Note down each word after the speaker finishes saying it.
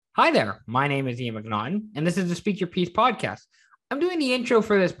Hi there. My name is Ian McNaughton, and this is the Speak Your Piece podcast. I'm doing the intro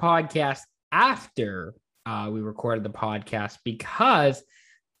for this podcast after we recorded the podcast because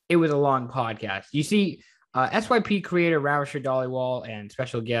it was a long podcast. You see, SYP creator Ravisher Dollywall and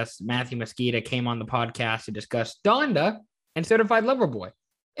special guest Matthew Mosqueda came on the podcast to discuss Donda and Certified Lover Boy.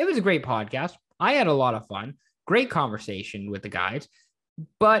 It was a great podcast. I had a lot of fun. Great conversation with the guys,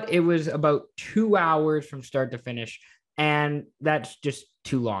 but it was about 2 hours from start to finish. And that's just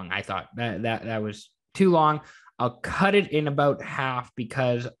too long. I thought that was too long. I'll cut it in about half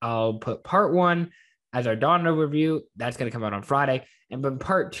because I'll put part one as our Donda review. That's going to come out on Friday. And then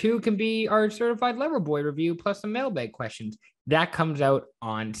part two can be our Certified Lover Boy review plus some mailbag questions. That comes out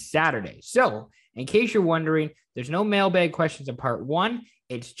on Saturday. So in case you're wondering, there's no mailbag questions in part one.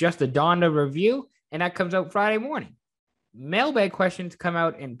 It's just a Donda review, and that comes out Friday morning. Mailbag questions come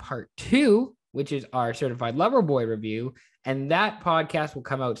out in part two, which is our Certified Lover Boy review, and that podcast will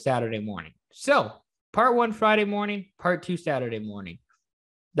come out Saturday morning. So part one Friday morning, part two Saturday morning.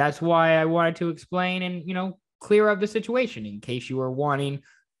 That's why I wanted to explain and, clear up the situation in case you were wanting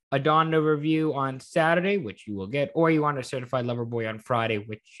a Donda review on Saturday, which you will get, or you want a Certified Lover Boy on Friday,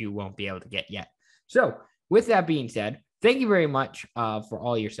 which you won't be able to get yet. So with that being said, thank you very much for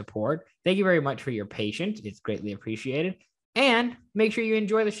all your support. Thank you very much for your patience. It's greatly appreciated. And make sure you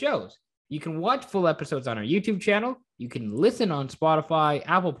enjoy the shows. You can watch full episodes on our YouTube channel. You can listen on Spotify,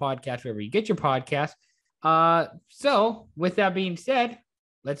 Apple Podcasts, wherever you get your podcasts. So with that being said,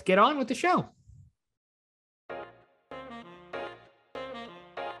 let's get on with the show.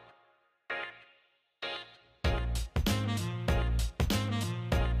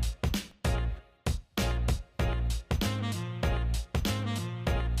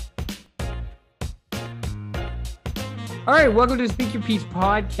 All right, welcome to the Speak Your Piece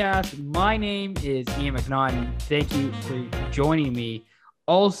podcast. My name is Ian McNaughton. Thank you for joining me.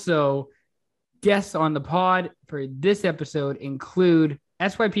 Also, guests on the pod for this episode include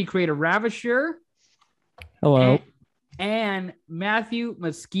SYP creator Ravisher. Hello. And Matthew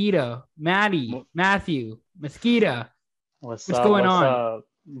Mosqueda. Matthew Mosqueda. What's going on? Up?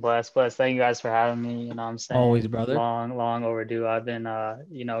 Bless. Thank you guys for having me. You know what I'm saying? Always, brother. Long overdue. I've been,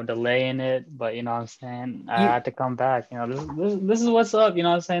 delaying it, but you know what I'm saying? I had to come back. This is what's up. You know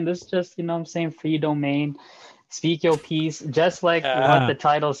what I'm saying? This is just, free domain. Speak your piece, just like what the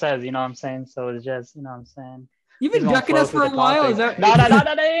title says. You know what I'm saying? So it's just, you know what I'm saying? You've been ducking us for a while. Is that... No,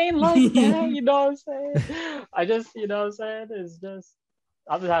 that ain't like that. You know what I'm saying? I just, you know what I'm saying? It's just,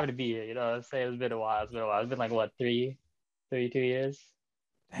 I'm just happy to be here. You know what I'm saying? It's been a while. It's been like, what, 32 years?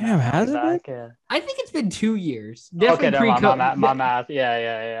 Damn, has it been? Yeah. I think it's been 2 years. Definitely pre-COVID. My math.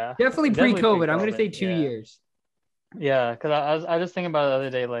 Yeah. Definitely pre-COVID. I'm going to say 2 years. Yeah, because I was just thinking about it the other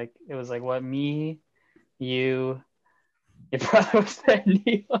day. Like, it was like, what, me, you, your brother was there,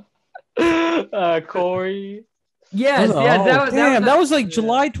 Neil, Corey. Yes, that was like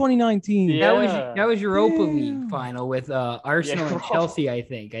July 2019. Yeah. That was Europa League final with Arsenal and Chelsea, I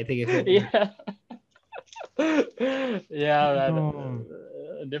think. Yeah. Yeah, man.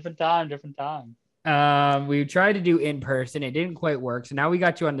 Different time. We tried to do in person. It didn't quite work. So now we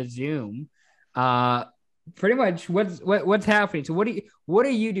got you on the Zoom. Pretty much what's happening. So what are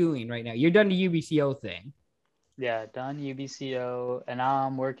you doing right now? You're done the UBCO thing. Yeah, done UBCO, and now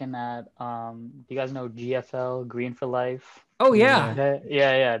I'm working at do you guys know GFL, Green for Life? Oh yeah.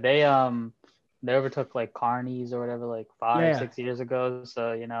 They overtook like Carney's or whatever like 6 years ago.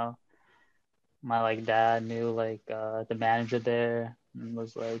 So my like dad knew like the manager there and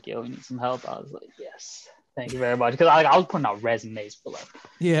was like, yo, we need some help. I was like, yes, thank you very much, because I was putting out resumes for like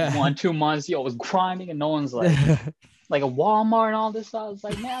 1-2 months. Yo, I was grinding and no one's like like a Walmart and all this. So I was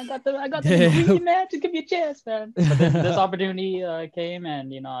like, man, I got the degree, man. Just give me a chance, man. But this opportunity came,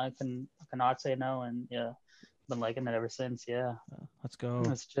 and I cannot say no, and yeah, been liking it ever since. Yeah, let's go.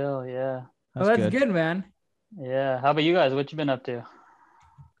 Let's chill. Yeah, that's good, man. Yeah, how about you guys? What you been up to?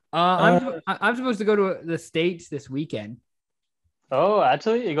 I'm supposed to go to the States this weekend. Oh,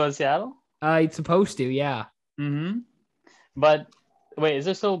 actually, you go to Seattle? It's supposed to, yeah. Mm-hmm. But wait, is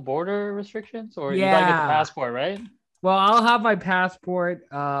there still border restrictions, or you gotta get the passport, right? Well, I'll have my passport.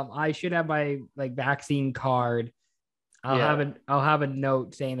 I should have my like vaccine card. I'll have a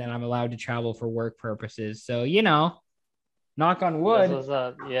note saying that I'm allowed to travel for work purposes. So knock on wood. What's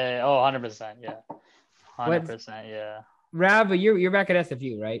up? Yeah. Oh, 100%. Yeah. 100%. Yeah. Rav, you're back at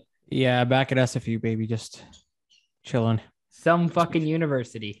SFU, right? Yeah, back at SFU, baby, just chilling. Some fucking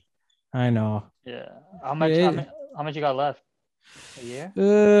university. I know. Yeah. How much you got left? A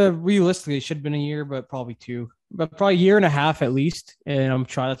year? Realistically, it should have been a year, but probably 2. But probably a year and a half at least. And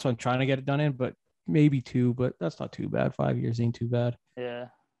that's what I'm trying to get it done in, but maybe 2, but that's not too bad. 5 years ain't too bad. Yeah.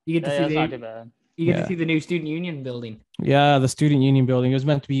 You get to see That's not too bad. you get to see the new student union building. Yeah, the student union building. It was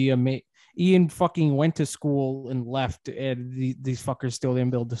meant to be Ian fucking went to school and left, and these fuckers still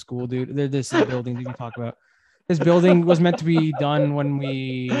didn't build the school, dude. This is the building that you talk about. This building was meant to be done when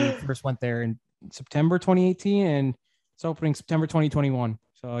we first went there in September 2018, and it's opening September 2021.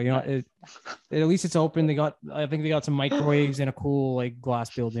 So at least it's open. I think they got some microwaves and a cool like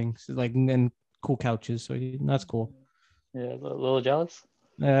glass building, so, like, and cool couches. So that's cool. Yeah, a little jealous.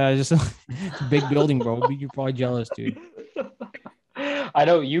 Just a big building, bro. You're probably jealous, dude. I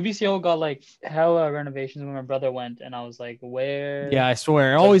know UBCO got like hella renovations when my brother went, and I was like, where? Yeah, I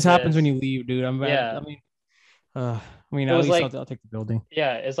swear. It always happens when you leave, dude. At least like, I'll take the building.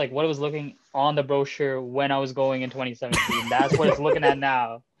 Yeah, it's like what it was looking on the brochure when I was going in 2017. That's what it's looking at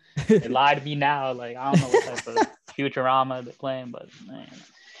now. They lied to me now. Like, I don't know what type of Futurama they're playing, but man.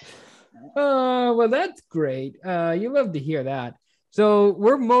 Well, that's great. You love to hear that. So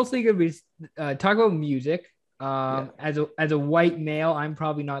we're mostly going to be talk about music. As a white male, I'm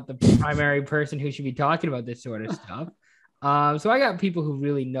probably not the primary person who should be talking about this sort of stuff. So I got people who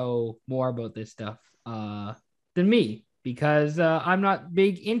really know more about this stuff than me, because I'm not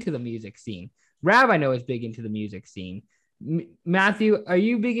big into the music scene. Rav, I know, is big into the music scene. Matthew, are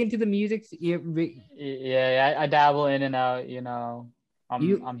you big into the music? Yeah, I dabble in and out.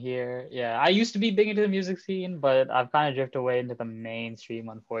 I'm here. Yeah, I used to be big into the music scene, but I've kind of drifted away into the mainstream,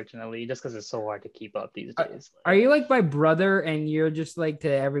 unfortunately, just because it's so hard to keep up these days. Are you like my brother, and you're just like to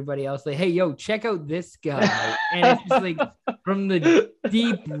everybody else, like, hey, yo, check out this guy, and it's just like from the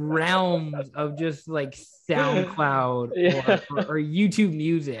deep realms of just like SoundCloud or YouTube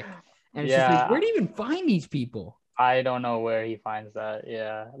Music, and it's just like, where do you even find these people? I don't know where he finds that.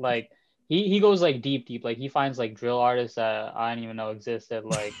 Yeah, like. He goes like deep. Like he finds like drill artists that I didn't even know existed,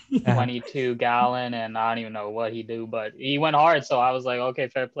 like 22 Gallon, and I don't even know what he do, but he went hard. So I was like, okay,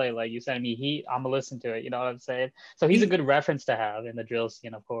 fair play. Like you sent me heat, I'm gonna listen to it. You know what I'm saying? So he's a good reference to have in the drill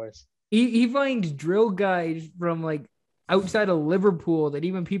scene, of course. He finds drill guys from like outside of Liverpool that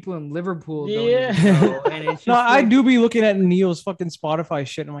even people in Liverpool don't even know. And it's just I do be looking at Neil's fucking Spotify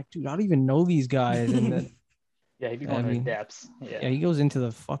shit, and I'm like, dude, I don't even know these guys. And then yeah, he be going to the depths. Yeah, he goes into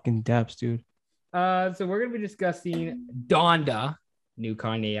the fucking depths, dude. So we're gonna be discussing Donda, new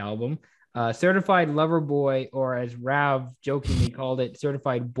Kanye album, Certified Lover Boy, or as Rav jokingly called it,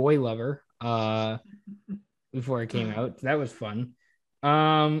 Certified Boy Lover. Before it came out, so that was fun.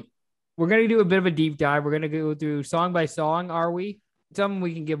 We're gonna do a bit of a deep dive. We're gonna go through song by song. Are we? Some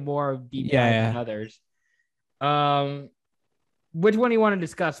we can give more deep dive than others. Which one do you want to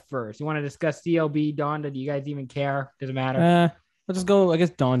discuss first? You want to discuss CLB, Donda? Do you guys even care? Doesn't matter. Let's just go. I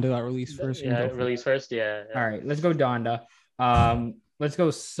guess Donda got released first. Yeah, release first. Yeah. All right, let's go Donda. Let's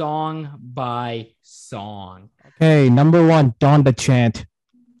go song by song. Okay, number 1, Donda chant.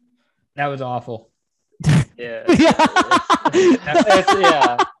 That was awful. Yeah.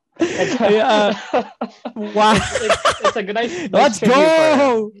 Wow. It's a good nice. Let's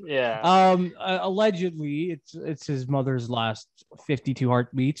go. Yeah. Allegedly, it's his mother's last 52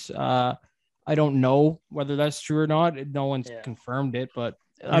 heartbeats. I don't know whether that's true or not. No one's confirmed it, but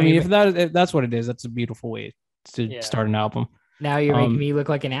I mean, if that's what it is, that's a beautiful way to start an album. Now you're making me look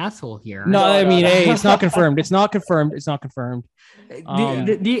like an asshole here. No, hey, it's not confirmed. It's not confirmed. Does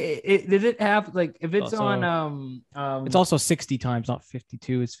it have like if it's also, on it's also 60 times, not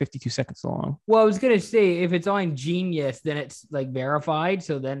 52. It's 52 seconds long. Well, I was gonna say if it's on Genius, then it's like verified.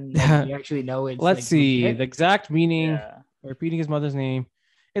 So then you actually know it's. Let's see the exact meaning. Yeah. Repeating his mother's name.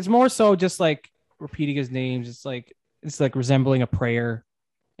 It's more so just like repeating his names. It's like resembling a prayer,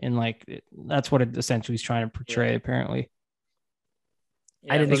 and like that's what it essentially is trying to portray. Apparently.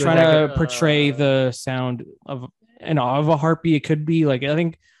 Yeah, it's trying to portray the sound of a heartbeat. It could be like, I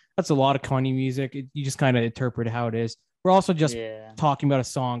think that's a lot of Kanye music. You just kind of interpret how it is. We're also just talking about a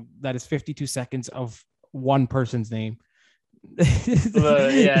song that is 52 seconds of one person's name. Deep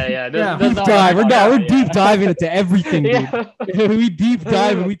dive. We're deep diving into everything, dude. We deep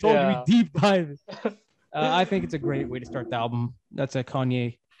dive, and we told you we deep dive. I think it's a great way to start the album. That's a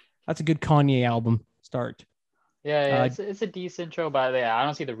good Kanye album start. Yeah, it's a decent intro, but I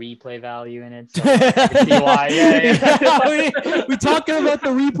don't see the replay value in it. So I can see why. We're talking about the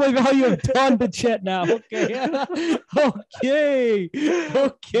replay value of Donda Chet now. Okay.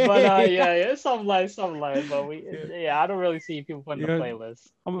 But some live. But I don't really see people putting the playlist.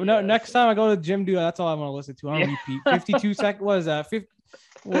 Next time I go to the gym, dude, that's all I'm gonna listen to. I don't repeat. 52 seconds. What is that?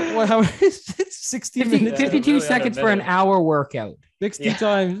 How is it? 60 minutes. 52 seconds for an hour workout. 60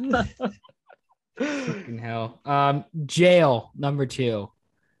 times. Fucking hell. Jail number 2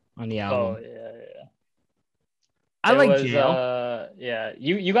 on the album. Oh yeah. I It like was Jail. yeah.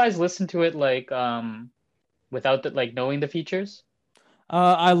 You guys listen to it like without the, like knowing the features?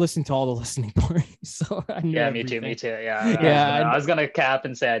 I listened to all the listening parties, so I knew Yeah, me too, everything. me too. Yeah, Yeah, I was gonna cap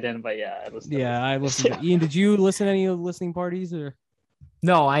and say I didn't, but yeah, I listened to I listened it. to Ian. Did you listen to any of the listening parties or?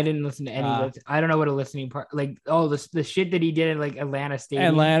 No, I didn't listen to any. Uh, I don't know what a listening part like. Oh, the shit that he did in like Atlanta Stadium,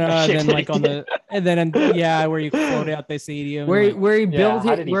 Atlanta, and then like on the where you float out the stadium, and, like, where he Yeah, built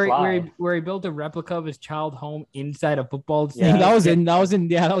how it, did he fly? where he built a replica of his child home inside a football Yeah. stadium.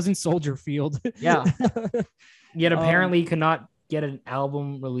 that was in Soldier Field. Yeah. Yet Um, apparently he could not get an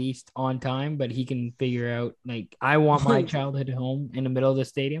album released on time, but he can figure out like I want my childhood home in the middle of the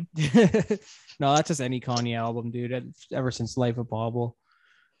stadium. no, that's just any Kanye album, dude. Ever since Life of Pablo.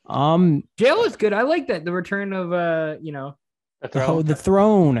 Jail is good. I like that. The return of The throne. The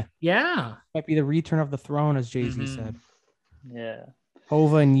throne yeah. might be the return of the throne, as Jay-Z Mhm. said. Yeah.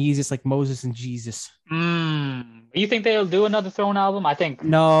 Hova and Yeezus, like Moses and Jesus. You think they'll do another Throne album? I think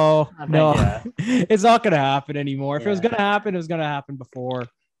No, yeah. it's not gonna happen anymore. If it was Yeah. gonna happen, it was gonna happen before.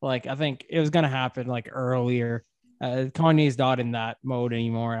 Like, I think it was gonna happen like earlier. Kanye's not in that mode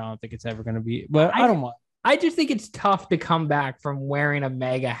anymore. I don't think it's ever gonna be. But I don't mind. I just think it's tough to come back from wearing a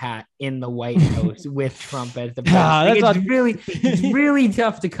mega hat in the White House with Trump as the president. It's really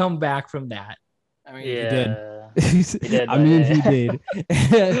tough to come back from that. I mean, Yeah. he did. I mean, he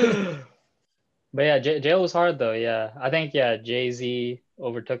did. But yeah, Jail was hard though. Yeah, I think Jay-Z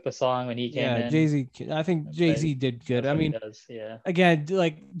overtook the song when he came in. Jay-Z. I think Jay-Z did good. I mean, again,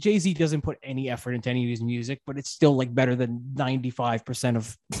 like Jay-Z doesn't put any effort into any of his music, but it's still like better than 95%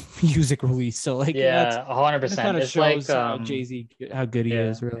 of music release. So like, 100%. Kind of it's shows like Jay-Z how good he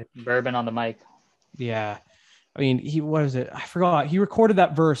is. Really, bourbon on the mic. Yeah, I mean, what is it? I forgot. He recorded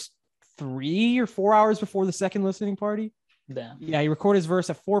that verse 3 or 4 hours before the second listening party. Damn. Yeah, he recorded his verse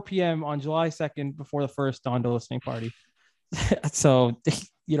at 4 p.m. on July 2nd before the first Donda listening party. So,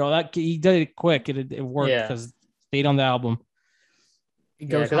 that he did it quick. It worked because it stayed on the album.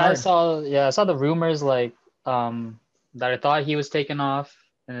 Because I saw the rumors like that I thought he was taken off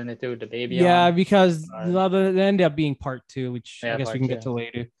and then they threw the baby on. Yeah, because it ended up being part 2, which I guess we can get to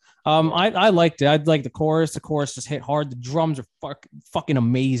later. I liked it. I like the chorus. The chorus just hit hard. The drums are fucking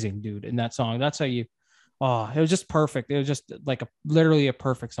amazing, dude, in that song. That's how you. Oh, it was just perfect. It was just like literally a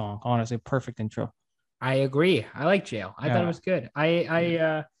perfect song. Honestly, perfect intro. I agree. I like Jail. I thought it was good.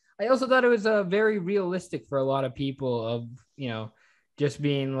 I also thought it was very realistic for a lot of people of just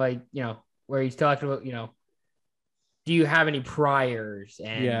being like where he's talking about do you have any priors,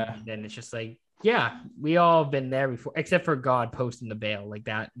 and then it's just like we all have been there before, except for God posting the bail like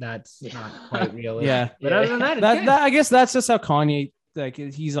that. That's not quite realistic. But other than that, I guess that's just how Kanye. Like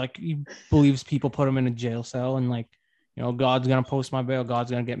he's like he believes people put him in a jail cell and like God's gonna post my bail,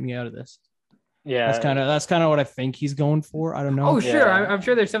 God's gonna get me out of this. That's kind of what I think he's going for. I don't know. Oh sure, I'm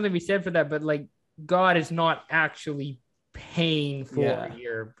sure there's something to be said for that, but like God is not actually paying for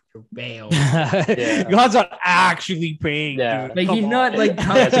your bail. God's not actually paying. Dude. Like he's not like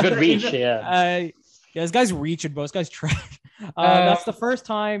it's a good reach. This guy's reaching, bro. This guy's trash. That's the first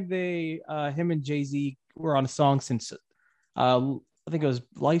time him and Jay-Z were on a song since I think it was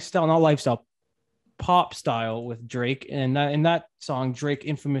Pop Style with Drake. And in that song, Drake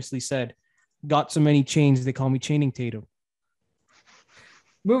infamously said, "Got so many chains, they call me Chaining Tatum."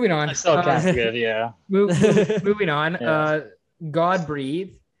 Moving on. I still can't good, yeah. Moving on. God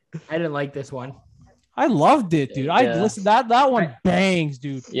Breathe. I didn't like this one. I loved it, dude. I listened. That one bangs,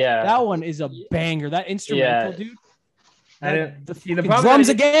 dude. Yeah. That one is a banger. That instrumental, dude. The drums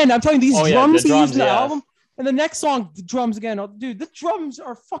again. I'm telling you, these drums he used in the album. And the next song, the drums again. Oh, dude, the drums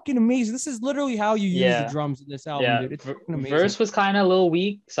are fucking amazing. This is literally how you use the drums in this album, dude. It's fucking amazing. Verse was kind of a little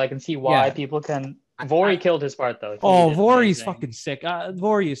weak, so I can see why people can. Vori killed his part though. Vori's fucking sick.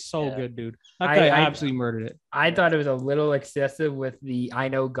 Vori is so good, dude. That guy absolutely murdered it. I thought it was a little excessive with the "I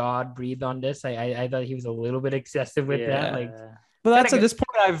know God breathed on this." I thought he was a little bit excessive with that. Like, but that's at this point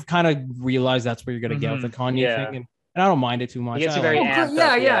I've kind of realized that's where you're gonna get with the Kanye thing, and I don't mind it too much. It's very amped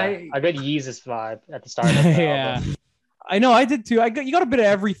up, a good Yeezus vibe at the start. Of the album. I know, I did too. You got a bit of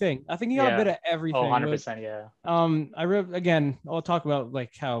everything. I think you got a bit of everything. 100%, yeah. I'll talk about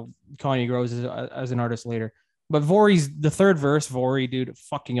like how Kanye grows as an artist later. But Vori's the third verse, dude,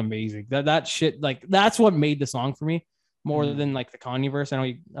 fucking amazing. That shit, like that's what made the song for me more than like the Kanye verse.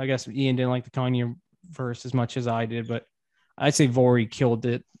 I guess Ian didn't like the Kanye verse as much as I did, but I'd say Vori killed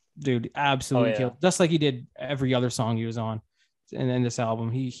it, dude. Absolutely killed it. Just like he did every other song he was on. And then this album,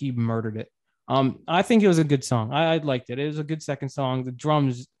 he murdered it. I think it was a good song. I liked it. It was a good second song. The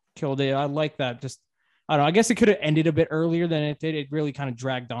drums killed it. I like that. I don't know. I guess it could have ended a bit earlier than it did. It really kind of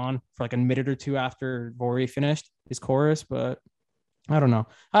dragged on for like a minute or two after Vori finished his chorus, but I don't know.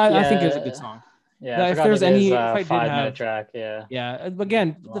 I think it was a good song. Yeah, if there's any, if I did 5-minute track, yeah.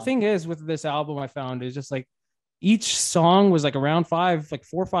 Again, the thing is with this album, I found is just like each song was like around 4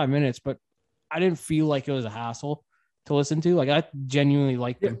 or 5 minutes, but I didn't feel like it was a hassle to listen to. Like I genuinely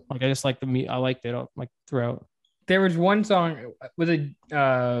liked them. Like I just liked the I liked it like throughout. There was one song with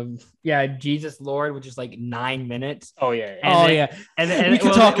Jesus Lord, which is like 9 minutes. Oh yeah. And we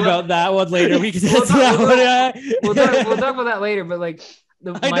can talk about that one later. We can we'll talk about that later. But like,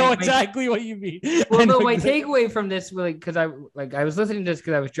 I know exactly what you mean. Well, no, my takeaway from this, like, because I was listening to this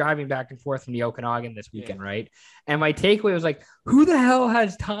because I was driving back and forth from the Okanagan this weekend, right? And my takeaway was like, who the hell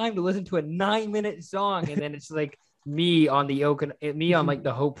has time to listen to a 9-minute song? And then it's like me on like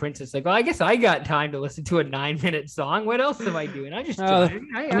the Hope Princess, like, well, I guess I got time to listen to a 9-minute song. What else am I doing? I'm just driving.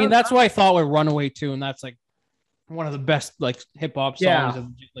 I mean, that's what I thought with Runaway too, and that's like one of the best like hip hop songs of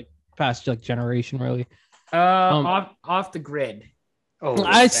like past like generation, really. Off the Grid. Oh,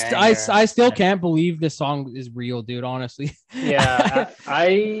 I still can't believe this song is real, dude. Honestly. Yeah,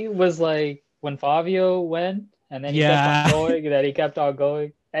 I was like when Fabio went, and then he kept on going, and then he kept on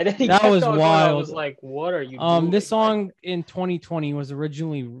going, and then that was wild. I was like, "What are you doing?" This song in 2020 was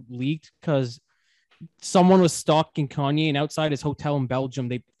originally leaked because someone was stalking Kanye, and outside his hotel in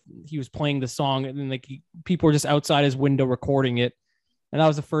Belgium, he was playing the song, and then like people were just outside his window recording it. And that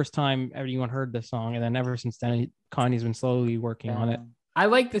was the first time anyone heard this song. And then ever since then, Kanye's been slowly working on it. I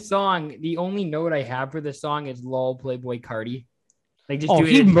like the song. The only note I have for this song is "Lol, Playboy Cardi." Like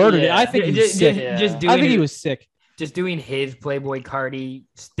he murdered it. I think he's sick. I think he was sick. Just doing his Playboy Cardi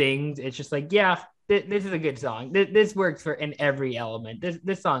stings. It's just like, yeah, this is a good song. This works in every element.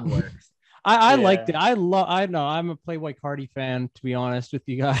 This song works. I liked it. I know I'm a Playboy Cardi fan, to be honest with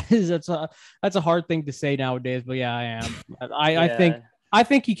you guys. That's a hard thing to say nowadays, but yeah, I am. I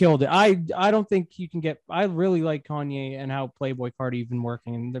think he killed it. I don't think you can get. I really like Kanye and how Playboy Cardi's been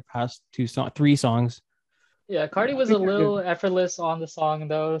working in the past 3 songs. Yeah, Cardi was a little effortless on the song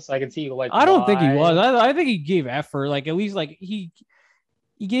though, so I can see like. I don't think he was. I think he gave effort. Like at least like he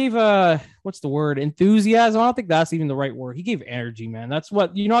gave what's the word, enthusiasm. I don't think that's even the right word. He gave energy, man. That's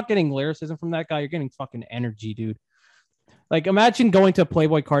what you're not getting lyricism from that guy. You're getting fucking energy, dude. Like imagine going to a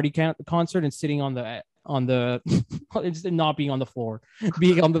Playboy Cardi concert and sitting on the not being on the floor,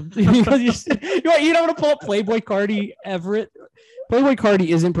 being on the you don't want to pull up Playboy Cardi Everett. Playboy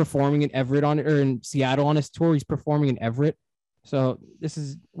Cardi isn't performing in Everett or in Seattle on his tour. He's performing in Everett. So this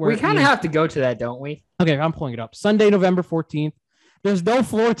is where we kind of have to go to that, don't we? Okay, I'm pulling it up. Sunday, November 14th. There's no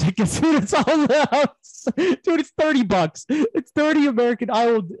floor tickets, dude. It's all out. Dude, it's $30. It's 30 American. I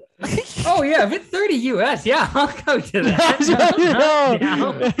will. Oh yeah, if it's 30 US, yeah, I'll go to that.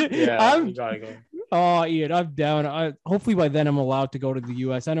 Yeah, we gotta go. Oh, Ian, I'm down. Hopefully by then I'm allowed to go to the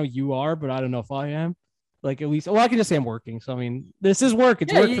US. I know you are, but I don't know if I am. Like at least, well, I can just say I'm working. So I mean, this is work.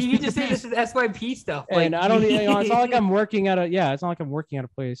 It's work. You just say this is SYP stuff. And I don't. It's not like I'm working at a. Yeah, it's not like I'm working at a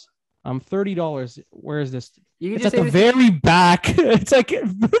place. $30. Where is this? It's at the very back. It's like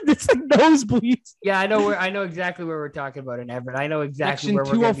nosebleeds. Yeah, I know exactly where we're talking about in Everett. I know exactly Section where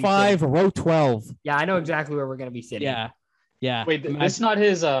we're going to be 205, row 12. Yeah, I know exactly where we're going to be sitting. Yeah. Wait, it's not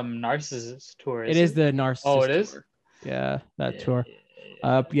his Narcissus tour. It is the Narcissus. Oh, it is. Tour. Yeah, that tour.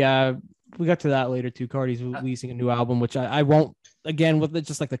 Yeah, we got to that later too. Cardi's releasing a new album, which I won't. Again, with it,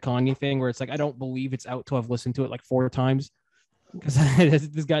 just like the Kanye thing, where it's like I don't believe it's out till I've listened to it like 4 times. Because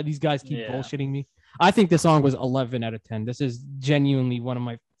these guys keep bullshitting me. I think this song was 11 out of 10. This is genuinely one of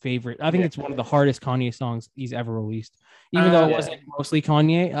my favorite. I think it's one of the hardest Kanye songs he's ever released, even though it wasn't mostly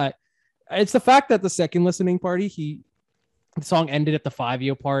Kanye. It's the fact that the second listening party, the song ended at the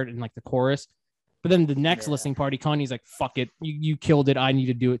 5-year part and like the chorus, but then the next listening party, Kanye's like, "Fuck it, you killed it. I need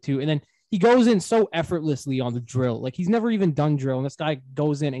to do it too." And then he goes in so effortlessly on the drill, like he's never even done drill, and this guy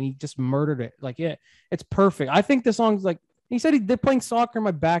goes in and he just murdered it. Like it's perfect. I think the song's like. He said they're playing soccer in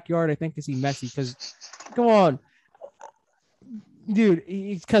my backyard. I think is he messy? Because, come on, dude.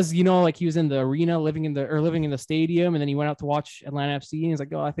 Because like he was in the arena, living in the stadium, and then he went out to watch Atlanta FC, and he's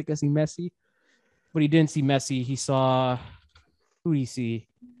like, "Oh, I think I see Messi," but he didn't see Messi. He saw who did he see?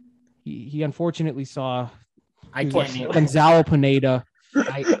 He unfortunately saw Gonzalo Pineda.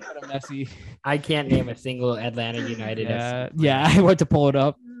 Messi. I can't name a single Atlanta United. Yeah, I went to pull it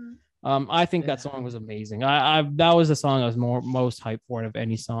up. I think that song was amazing. That was the song I was most hyped for of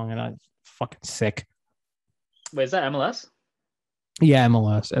any song, and I'm fucking sick. Wait, is that MLS? Yeah,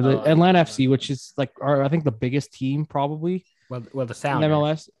 MLS. Atlanta FC, which is like I think the biggest team probably. Well, the Sound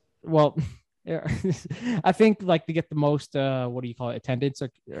MLS. Well, Yeah. I think like to get the most what do you call it, attendance, I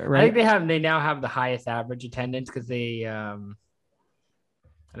right? think they now have the highest average attendance because they I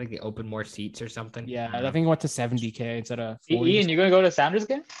think they opened more seats or something. Yeah, I think it went to 70K instead of 40. Ian, you gonna go to Sounders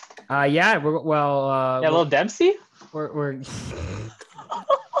game? Yeah, well, Little Dempsey. we're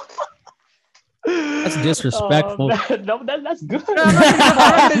That's disrespectful. No, that's good. No,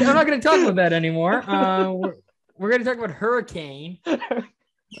 I'm not going to talk about that anymore. We're going to talk about Hurricane.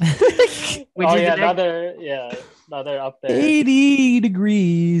 Another up there. 80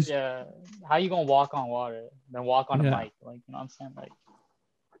 degrees. Yeah, how you gonna walk on water? Then walk on a mic, like, you know what I'm saying? Like,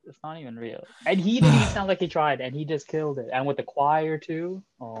 it's not even real. And he didn't even sound like he tried, and he just killed it. And with the choir too.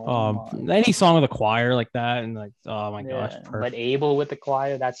 Any song with a choir like that, and like, oh my gosh, perfect. But Abel with the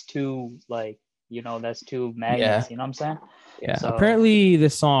choir, that's too, like, you know, that's too magnets. You know what I'm saying? Yeah. So, apparently,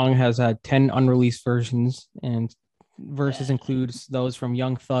 this song has had 10 unreleased versions, and verses includes those from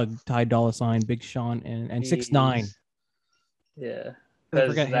Young Thug, Ty Dolla $ign, Big Sean, and 6ix9ine. Yeah. I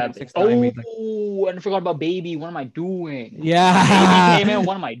forgot him, 6ix9ine and I forgot about Baby. What am I doing? Yeah. Baby came in.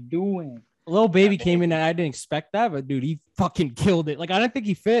 What am I doing? Lil Baby came in, and I didn't expect that, but dude, he fucking killed it. Like, I didn't think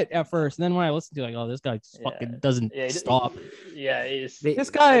he fit at first, and then when I listened to it, like, oh, this guy just fucking doesn't stop. Yeah, this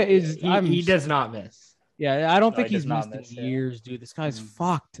guy is. He does not miss. Yeah, I don't think he's missed in years, dude. This guy's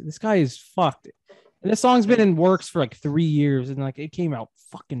fucked. This guy is fucked. And this song's been in works for like 3 years, and like it came out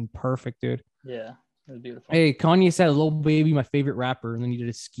fucking perfect, dude. Yeah, it was beautiful. Hey, Kanye said Lil Baby, my favorite rapper, and then he did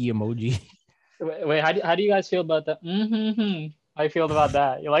a ski emoji. Wait, how do you guys feel about that? How you feel about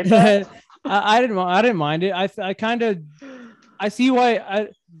that? You like that? I didn't mind it. I see why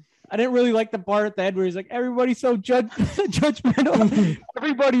I didn't really like the part at the end where he's like, everybody's so judgmental.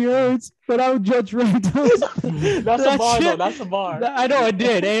 Everybody hurts, but I would judge rentals. That's a bar, though. That's a bar. I know it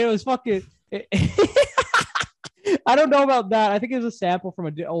did. It was fucking. I don't know about that. I think it was a sample from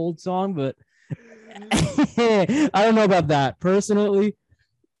an old song, but I don't know about that personally.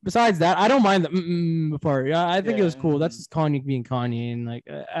 Besides that, I don't mind the part. Yeah, I think it was cool. That's just Kanye being Kanye, and like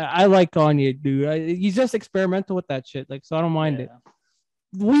I like Kanye, dude. He's just experimental with that shit. Like, so I don't mind it.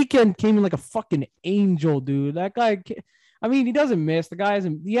 The Weeknd came in like a fucking angel, dude. That guy. I mean, he doesn't miss. The guy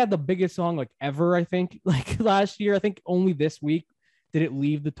isn't. He had the biggest song like ever. I think like last year. I think only this week did it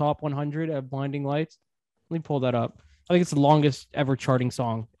leave the top 100 at Blinding Lights. Let me pull that up. I think it's the longest ever charting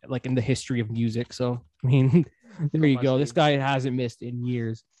song like in the history of music. So I mean, there you go. This guy hasn't missed in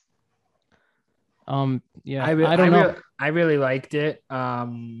years. Yeah, I don't know. I really liked it.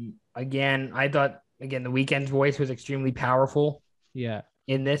 Again, I thought The Weeknd's voice was extremely powerful. Yeah.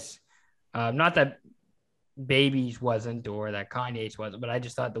 In this, not that Baby's wasn't or that Kanye's wasn't, but I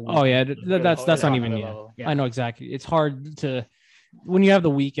just thought the Weeknd. Oh yeah, that's not even. Yeah, I know exactly. It's hard to when you have The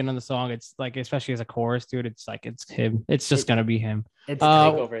Weeknd on the song. It's like, especially as a chorus, dude. It's like it's him. It's just gonna be him. It's a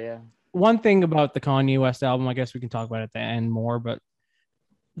takeover. Yeah. One thing about the Kanye West album, I guess we can talk about at the end more, but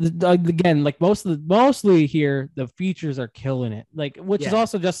again, like mostly here, the features are killing it. Like, which is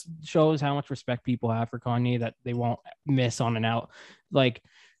also just shows how much respect people have for Kanye, that they won't miss on and out. Like,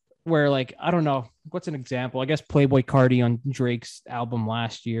 where like I don't know what's an example. I guess Playboi Carti on Drake's album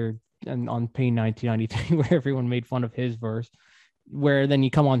last year and on Pain 1993, where everyone made fun of his verse. Where then you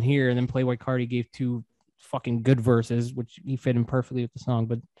come on here and then Playboi Carti gave 2 fucking good verses, which he fit in perfectly with the song.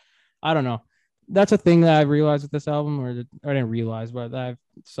 But I don't know. That's a thing that I realized with this album, or I didn't realize, but I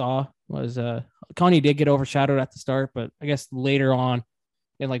saw was Kanye did get overshadowed at the start, but I guess later on,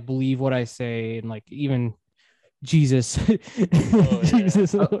 and like Believe What I Say, and like even Jesus,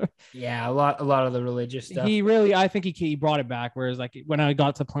 Jesus, a lot of the religious stuff. I think he brought it back. Whereas like when I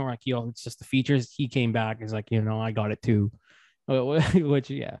got to the point where like, yo, it's just the features, he came back. He's like, you know, I got it too,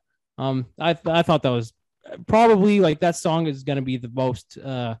 which I thought that was probably like that song is gonna be the most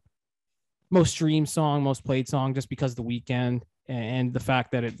streamed song, most played song, just because The Weeknd and the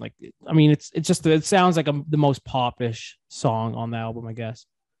fact that it sounds like the most pop-ish song on the album, I guess,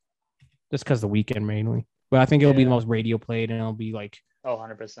 just because The Weeknd mainly. But I think it'll be the most radio played, and it'll be like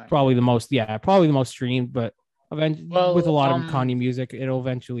 100%, probably the most streamed. But eventually, with a lot of Kanye music, it'll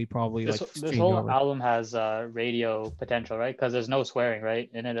eventually probably this whole album has radio potential, right? Because there's no swearing, right,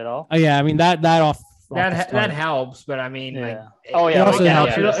 in it at all. Oh yeah, I mean that helps, but I mean, it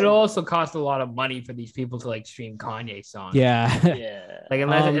also also costs a lot of money for these people to like stream Kanye songs. Like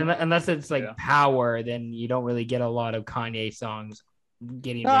unless it's like Power, then you don't really get a lot of Kanye songs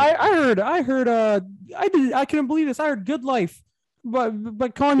getting. I heard. I couldn't believe this. I heard Good Life, but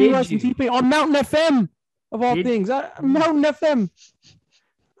Kanye West and T-Pain on Mountain FM of all things. Mountain FM.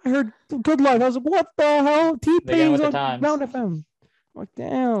 I heard Good Life. I was like, what the hell? T-Pain's on Mountain FM. Like,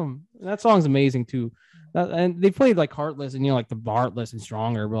 damn, that song's amazing too. And they played like Heartless and like the Heartless and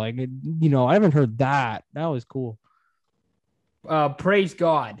Stronger, but like I haven't heard that. That was cool. Praise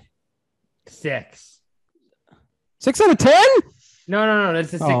God. 6. 6 out of 10? No.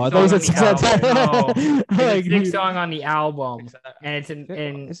 That's the 6 I song thought you on said the 6 out of 10. album. No. Like, It's the 6th song on the album, and it's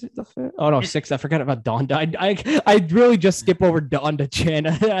in. Is it the 5th? Oh no, 6. I forgot about Donda. I really just skip over Donda Chan.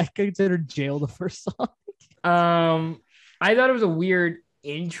 I considered Jail the first song. I thought it was a weird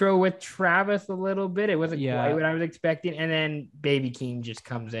intro with Travis a little bit. It wasn't quite what I was expecting, and then Baby Keem just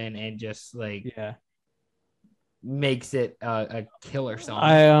comes in and just like makes it a killer song.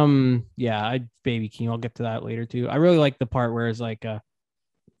 I Baby Keem. I'll get to that later too. I really like the part where it's like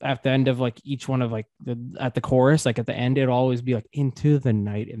at the end of like each one of like at the chorus, like at the end, it'll always be like into the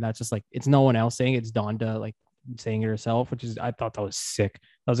night, and that's just like it's no one else saying it, it's Donda like saying it herself, which is I thought that was sick.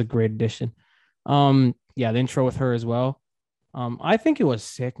 That was a great addition. The intro with her as well. I think it was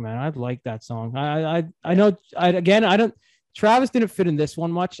sick, man. I like that song. I know. Travis didn't fit in this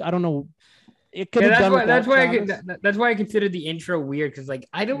one much. I don't know. It could have done. That's why I considered the intro weird, because like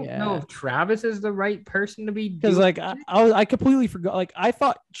I don't know if Travis is the right person to be. Because like I completely forgot. Like I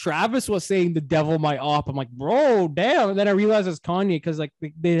thought Travis was saying "the devil my op." I'm like, bro, damn. And then I realized it's Kanye, because like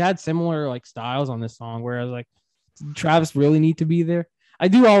they had similar like styles on this song. Where I was like, Travis really need to be there. I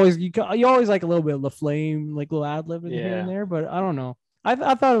do always you always like a little bit of the flame, like little ad lib here and there, but I don't know. I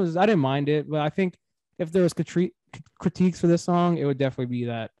thought it was, I didn't mind it, but I think if there was critiques for this song, it would definitely be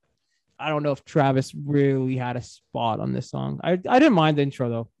that. I don't know if Travis really had a spot on this song. I didn't mind the intro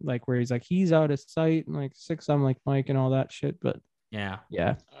though, like where he's like he's out of sight and like 6 I'm like Mike and all that shit, but yeah.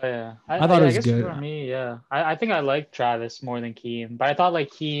 Oh, yeah. I thought it was good. For me, I think I like Travis more than Keem, but I thought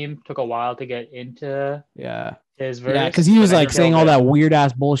like Keem took a while to get into his verse. Yeah, because he was like saying all that weird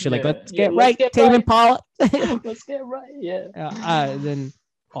ass bullshit, like let's get right, Tame Impala. Let's get right. Then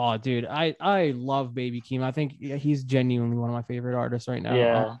dude, I love Baby Keem. I think he's genuinely one of my favorite artists right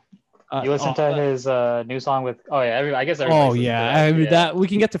now. You listen to his new song with I guess that we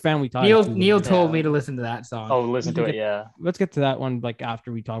can get to Family Ties. Neil told me to listen to that song. Listen to it. Let's get to that one like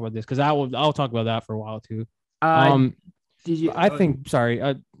after we talk about this, because I'll talk about that for a while too. Did you? I think. Sorry.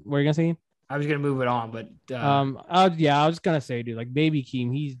 What are you gonna say? I was gonna move it on, but I was gonna say, dude, like Baby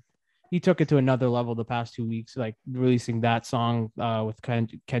Keem, he took it to another level the past 2 weeks, like releasing that song with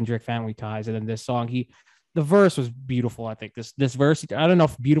Kendrick, Family Ties, and then this song. The verse was beautiful. I think this verse, I don't know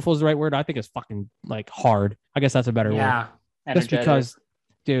if beautiful is the right word. I think it's fucking like hard. I guess that's a better word. Yeah. Just because,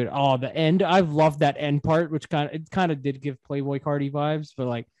 dude, the end. I've loved that end part, which kind of did give Playboy Cardi vibes, but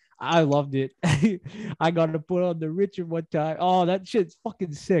like I loved it. I got to put on the Richard one time. Oh, that shit's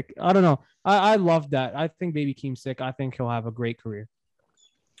fucking sick. I don't know. I love that. I think Baby Keem's sick. I think he'll have a great career.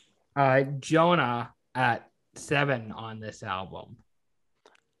 Jonah at 7 on this album.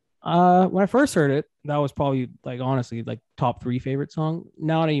 When I first heard it, that was probably like honestly like top 3 favorite song.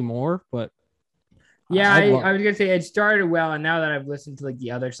 Not anymore, but I was gonna say it started well, and now that I've listened to like the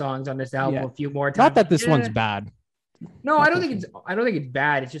other songs on this album a few more times, not that this one's bad. No, I don't think it's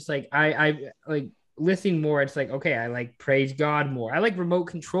bad. It's just like I like listening more. It's like, okay, I like Praise God more. I like Remote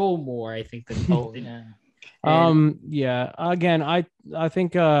Control more, I think, than Again, I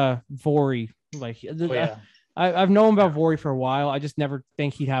think Vori, like I've known about Vori for a while. I just never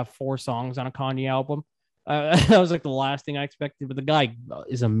think he'd have 4 songs on a Kanye album. That was like the last thing I expected, but the guy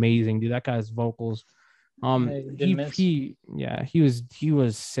is amazing, dude. That guy's vocals. He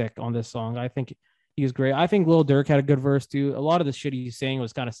was sick on this song. I think he was great. I think Lil Durk had a good verse too. A lot of the shit he's saying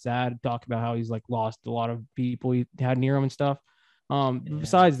was kind of sad. Talk about how he's like lost a lot of people he had near him and stuff.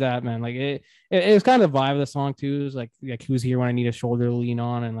 Besides that, man, like it was kind of the vibe of the song too. It was like who's here when I need a shoulder to lean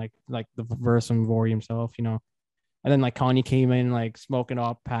on, and like the verse from Vori himself, and then like Kanye came in like smoking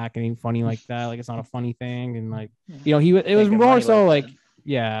up, pack, and funny like that. Like it's not a funny thing, and like it was more so like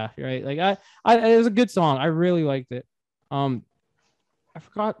right. Like it was a good song. I really liked it. I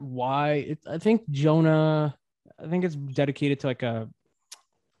forgot why. I think Jonah. I think it's dedicated to like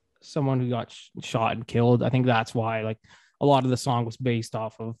someone who got shot and killed. I think that's why like a lot of the song was based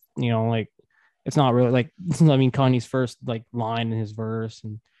off of like it's not really like Kanye's first like line in his verse,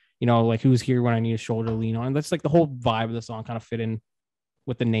 and like who's here when I need a shoulder to lean on. And that's like the whole vibe of the song kind of fit in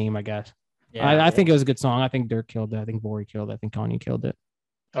with the name, I guess. I think it was a good song. I think Durk killed it. I think Vori killed it. I think Kanye killed it.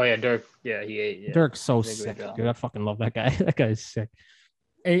 Oh yeah, Durk. Yeah, he ate. Yeah. Durk's so sick, dude. I fucking love that guy. That guy is sick.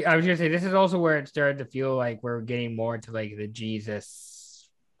 I was gonna say this is also where it started to feel like we're getting more into like the Jesus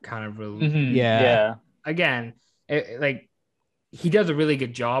kind of relief. Mm-hmm. Yeah. Again, like he does a really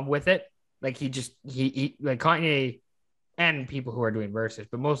good job with it. Like he like Kanye and people who are doing verses,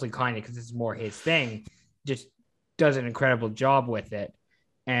 but mostly Kanye because this is more his thing. Just does an incredible job with it,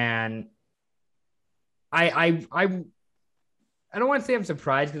 and I don't want to say I'm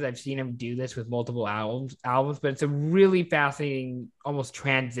surprised because I've seen him do this with multiple albums, but it's a really fascinating almost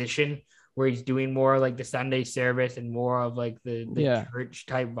transition where he's doing more like the Sunday service and more of like the church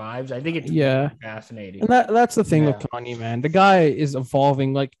type vibes. I think it's really fascinating. And that's the thing with Kanye, man. The guy is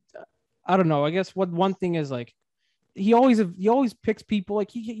evolving. Like, I don't know. I guess one thing is like he always picks people.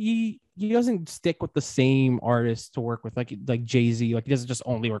 Like he doesn't stick with the same artists to work with, like Jay-Z. Like he doesn't just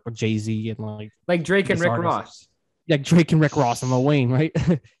only work with Jay-Z and like Drake and Rick Ross. Like Drake and Rick Ross and Lil Wayne, right?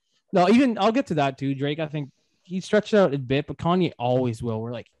 No, even I'll get to that too. Drake, I think he stretched out a bit, but Kanye always will.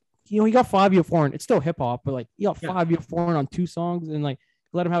 We're like, he got Fabio Foreign. It's still hip hop, but like he got Fabio Foreign on 2 songs and like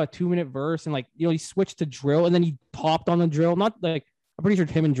let him have a 2-minute verse and like he switched to drill and then he popped on the drill. Not like I'm pretty sure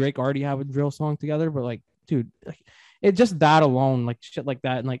him and Drake already have a drill song together, but like, dude, like, it just that alone, like shit like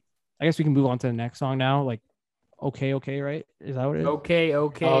that. And like, I guess we can move on to the next song now. Like, okay, right? Is that what it is? Okay.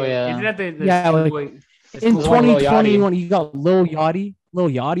 Oh yeah. Isn't that the like, in 2021, you got Lil Yachty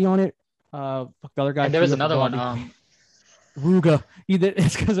on it. The other guy. And there was another one. Ruga.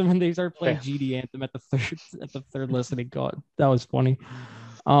 It's because when they started playing GD Anthem at the third listening, God, that was funny.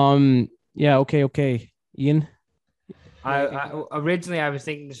 Yeah. Okay. Ian. I originally I was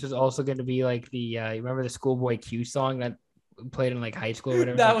thinking this was also going to be like the you remember the Schoolboy Q song that played in like high school or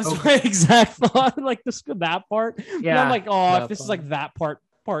whatever. That was my exact thought. Like that part. Yeah. But I'm like, if this is like that part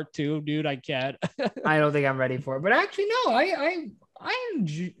 2, dude, I can't. I don't think I'm ready for it. But actually, no, I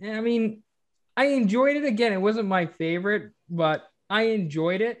enjoyed it. Again, it wasn't my favorite, but I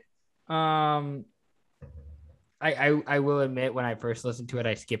enjoyed it. I will admit when I first listened to it,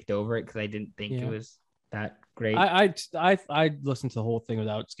 I skipped over it because I didn't think it was that great. I listened to the whole thing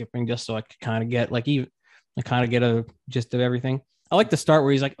without skipping just so I could kind of get a gist of everything. I like the start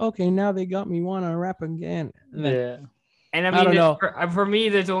where he's like, okay, now they got me wanna rap again. And I don't know. For me,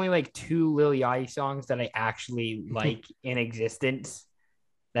 there's only like 2 Lil Yachty songs that I actually like in existence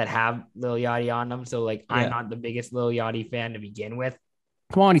that have Lil Yachty on them. So like, I'm not the biggest Lil Yachty fan to begin with.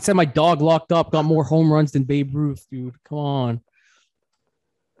 Come on, he said my dog locked up got more home runs than Babe Ruth, dude. Come on.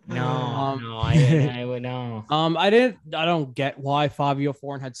 I would know. I don't get why Fabio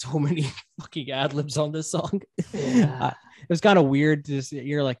Foreign had so many fucking ad libs on this song. It was kind of weird to just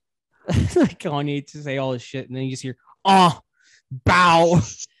hear like Kanye to say all this shit, and then you just hear bow.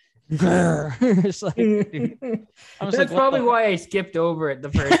 It's like, dude. That's probably why I skipped over it the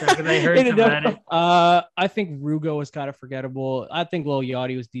first time because I heard about it. I think Rugo was kind of forgettable. I think Lil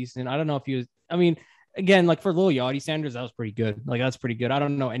Yachty was decent. I don't know if he was. I mean, again, like for Lil Yachty standards, that was pretty good. Like that's pretty good. I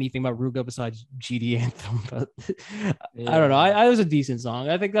don't know anything about Rugo besides GD Anthem, but I don't know. I was a decent song.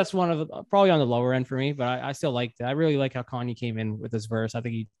 I think that's one of the probably on the lower end for me, but I still liked it. I really like how Kanye came in with his verse. I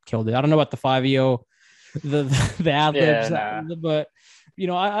think he killed it. I don't know about the 5EO, the ad libs, but you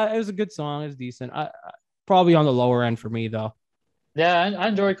know, it was a good song. It was decent. I probably on the lower end for me though. Yeah, I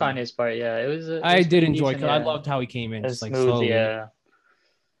enjoyed Kanye's part. Yeah, I did enjoy because I loved how he came in. It's like smooth, slowly.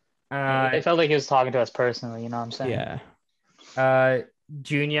 It felt like he was talking to us personally. You know what I'm saying? Yeah.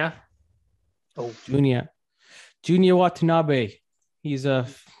 Junior. Oh, Junior Watanabe. He's a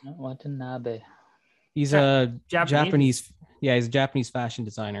Watanabe. He's a Japanese. Yeah, he's a Japanese fashion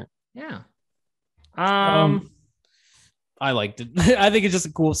designer. Yeah. I liked it. I think it's just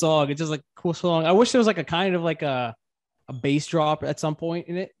a cool song. It's just like a cool song. I wish there was like a kind of like a bass drop at some point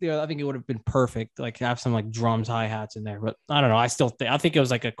in it. I think it would have been perfect. Like have some like drums, hi-hats in there. But I don't know. I think it was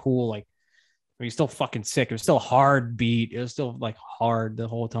like a cool, like he's still fucking sick. It was still a hard beat. It was still like hard the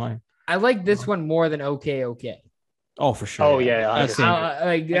whole time. I like this one more than okay. Oh, for sure. Oh yeah.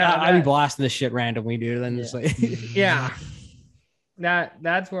 I'd be blasting this shit randomly, dude. Then just like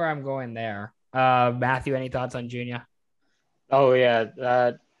that's where I'm going there. Matthew, any thoughts on Junior? Oh yeah,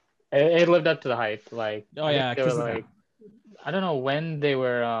 it lived up to the hype. Like, oh yeah, they were like, I don't know when they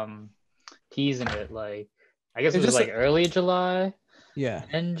were teasing it. Like, I guess it was like early July. Yeah.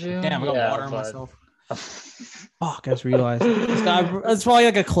 In June. Damn, I got water on myself. Fuck, I just realized. It's probably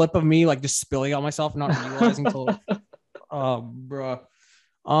like a clip of me like just spilling on myself, not realizing until. Oh, bro.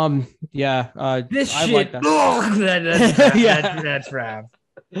 Yeah. This I shit. like that. That's rap.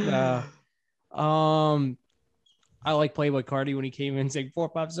 I like Playboy Cardi when he came in saying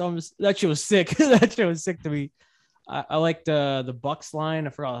 4 5 songs. That shit was sick. That shit was sick to me. I liked the Bucks line. I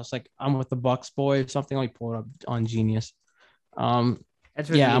forgot. I was like, I'm with the Bucks boy. Something like pull it up on Genius. I'm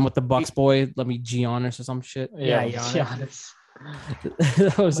with the Bucks boy. Let me Giannis or some shit. Yeah, Giannis.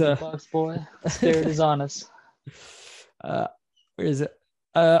 That was a Bucks boy. Spirit is honest. Where is it?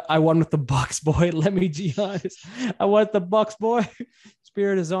 I won with the Bucks boy. Let me Giannis. I won with the Bucks boy.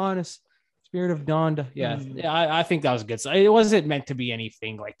 Spirit is honest. Spirit of Dawn. Yeah, I think that was good. So it wasn't meant to be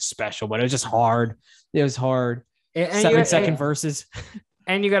anything like special, but it was just hard. It was hard. And 7-second verses.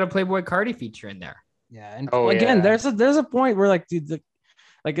 And you got a Playboy Cardi feature in there. Yeah, and again, there's a point where like, dude,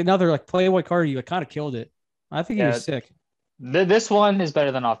 like another like Playboy Cardi, like kind of killed it. I think he was sick. This one is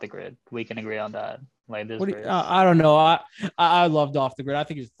better than Off the Grid. We can agree on that. Like this. I don't know. I loved Off the Grid. I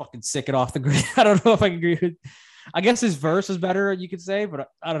think he was fucking sick at Off the Grid. I don't know if I can agree with. I guess his verse is better, you could say, but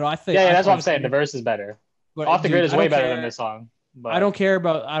I don't know. I think that's what I'm saying. The verse is better. But Off the Grid is way better than this song. But I don't care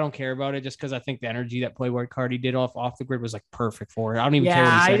about it just because I think the energy that Playboy Cardi did off the grid was like perfect for it. I don't even care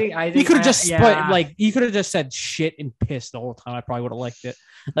what he said. He could have just he could have just said shit and pissed the whole time. I probably would have liked it.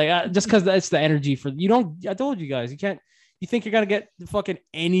 Like just because that's the energy for you don't. I told you guys you can't. You think you're gonna get fucking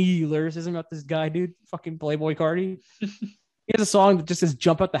any lyricism about this guy, dude? Fucking Playboy Cardi. He has a song that just says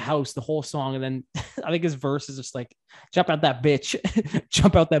 "jump out the house" the whole song, and then I think his verse is just like "jump out that bitch,"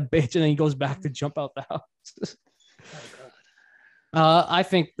 "jump out that bitch," and then he goes back to "jump out the house." I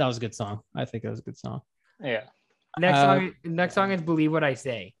think that was a good song. Yeah. Next song is "Believe What I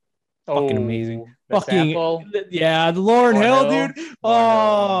Say." Fucking amazing. Fucking the Lauryn Hill, dude.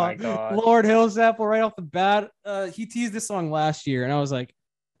 Oh my god. Lauryn Hill sample right off the bat. He teased this song last year, and I was like,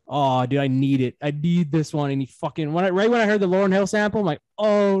 oh, dude, I need it. I need this one. And he fucking when I heard the Lauryn Hill sample, I'm like,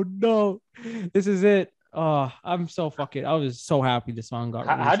 oh no, this is it. Oh, I was so happy the song got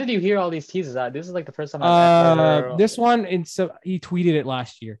released. How did you hear all these teasers? This is like the first time I've ever. This one, he tweeted it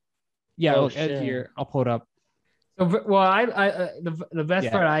last year. Yeah, here, I'll pull it up. So, well, the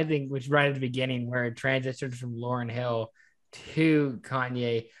best part I think was right at the beginning where it transitioned from Lauryn Hill to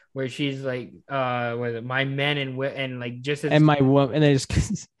Kanye, where she's like, my men and like just as, and my woman, and they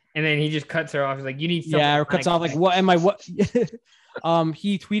just and then he just cuts her off. He's like, you need something. Yeah, or cuts off like what am I what.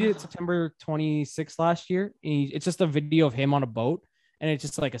 He tweeted September 26th last year. It's just a video of him on a boat, and it's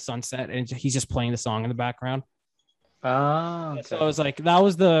just like a sunset, and he's just playing the song in the background. Okay. So I was like, that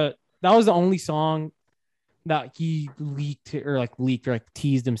was the only song that he leaked or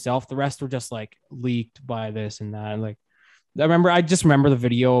teased himself. The rest were just like leaked by this and that. And like, I just remember the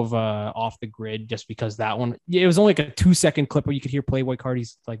video of Off the Grid just because that one, it was only like a 2-second clip where you could hear Playboy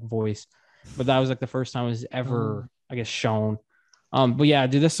Cardi's like voice, but that was like the first time it was ever, I guess, shown. But yeah,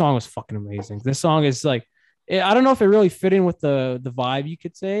 dude, this song was fucking amazing. This song is like, I don't know if it really fit in with the vibe, you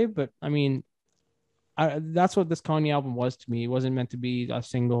could say, but I mean, that's what this Kanye album was to me. It wasn't meant to be a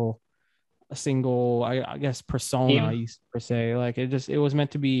single, I guess, persona per se. Like it was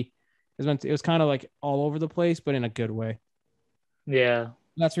meant to be. It was kind of like all over the place, but in a good way. Yeah,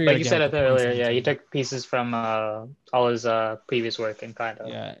 that's where like you said earlier. Yeah, he took pieces from all his previous work and kind of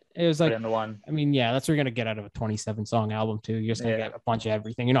it was like in the one. I mean, that's what you're gonna get out of a 27 song album too. You're just gonna get a bunch of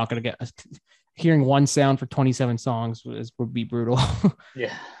everything. You're not gonna get hearing one sound for 27 songs would be brutal.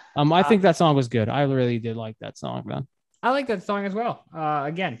 Yeah. I think that song was good. I really did like that song, man. I like that song as well.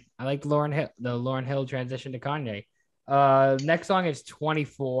 Again, I like the Lauryn Hill transition to Kanye. Next song is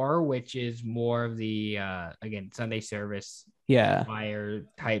 24, which is more of the again Sunday service fire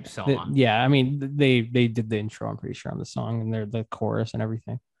type song. I mean they did the intro, I'm pretty sure, on the song, and the chorus and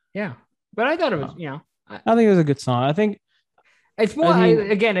everything. Yeah, but I thought it was I think it was a good song. I think it's more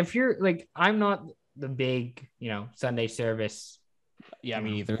again, if you're like, I'm not the big Sunday service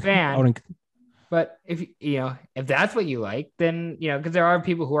me either fan. But if that's what you like, then because there are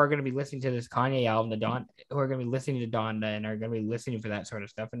people who are going to be listening to this Kanye album, who are going to be listening to Donda and are going to be listening for that sort of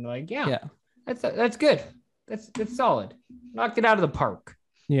stuff, and they're like, that's good, that's solid, knocked it out of the park.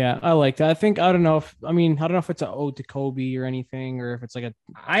 Yeah, I like that. I don't know if it's an ode to Kobe or anything, or if it's like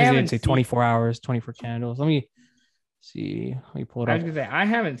I haven't say 24 hours, 24 candles. Let me see. Let me pull it up. I was gonna say I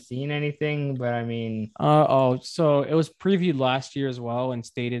haven't seen anything, but I mean, so it was previewed last year as well, and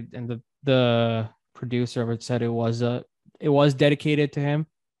stated, and the producer of it said it was dedicated to him,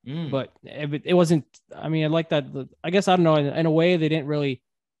 but it wasn't. I mean, I like that. I guess, I don't know. In a way, they didn't really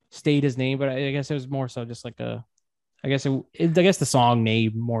state his name, but I guess it was more so just like I guess the song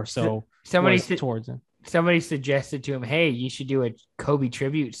name more so. Somebody towards him. Somebody suggested to him, "Hey, you should do a Kobe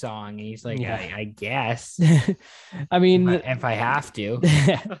tribute song," and he's like, "I guess." I mean, if I have to.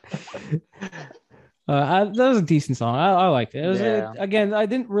 That was a decent song. I liked it. It was again.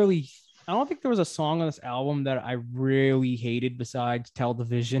 I don't think there was a song on this album that I really hated besides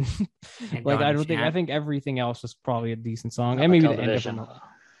Television. I think everything else was probably a decent song. And maybe the end of it.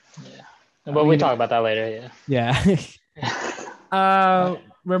 Yeah. But we talk about that later. Yeah.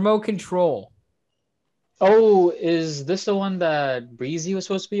 Remote Control. Oh, is this the one that Breezy was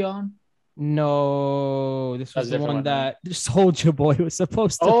supposed to be on? No, this was the one that Soulja Boy was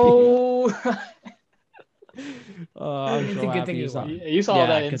supposed to be. You saw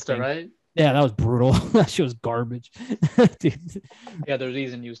that Insta, right? Yeah, that was brutal. That shit was garbage. Dude. Yeah, the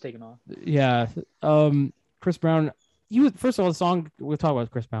reason he was taken off. Yeah. Chris Brown. First of all, the song we'll talk about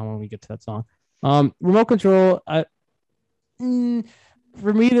Chris Brown when we get to that song. Remote Control.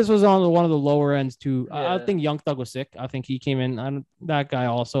 For me, this was on one of the lower ends too. I think Young Thug was sick. I think he came in. That guy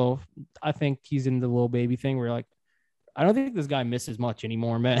also. I think he's in the Lil Baby thing where like, I don't think this guy misses much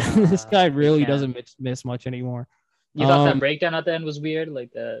anymore, man. This guy really doesn't miss much anymore. You thought that breakdown at the end was weird?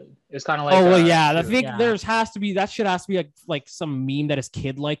 Like it was kind of like. Oh well, yeah. I think there has to be that shit has to be like some meme that his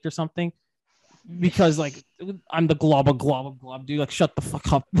kid liked or something. Because like I'm the glob, dude. Like shut the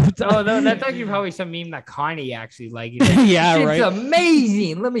fuck up. Oh no, that's actually probably some meme that Kanye actually like. Yeah, it's right. It's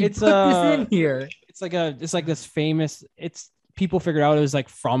amazing. Let me put this in here. It's like this famous. It's people figured out it was like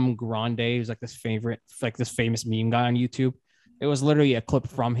from Grande. He was like this famous meme guy on YouTube. It was literally a clip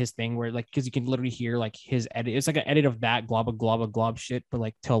from his thing where like because you can literally hear like his edit. It's like an edit of that glob shit, but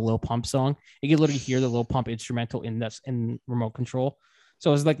like to a Lil Pump song. You can literally hear the Lil Pump instrumental in Remote Control.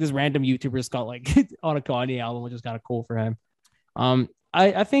 So it's like this random YouTuber just got like on a Kanye album, which is kind of cool for him.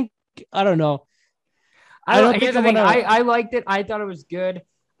 I think I don't know. I liked it. I thought it was good.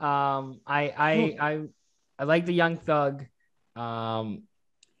 I like the Young Thug.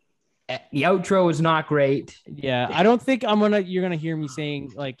 The outro was not great. Yeah, I don't think you're gonna hear me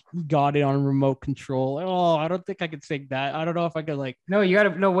saying like got it on Remote Control. Oh, I don't think I could sing that. I don't know if I could like. No, you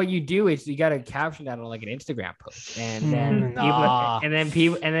gotta know what you do is you gotta caption that on like an Instagram post, and then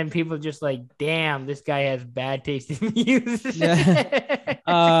people just like, damn, this guy has bad taste in music.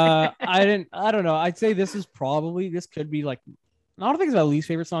 Yeah. I don't know. I'd say this could be like. I don't think it's my least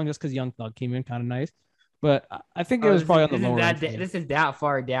favorite song just because Young Thug came in kind of nice. But I think it was probably on the lower end. This is that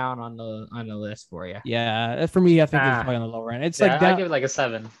far down on the list for you. Yeah, for me, I think it's probably on the lower end. It's I give it like a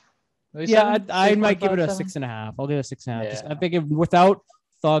 7. Yeah, I might give it a 6.5. I'll give it a 6.5. Yeah. I think without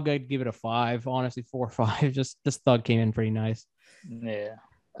Thug, I'd give it a 5. Honestly, 4 or 5. Just this Thug came in pretty nice. Yeah.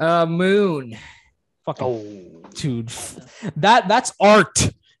 Moon. Fucking dude, that's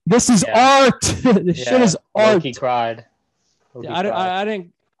art. This is art. This shit is art. He cried. I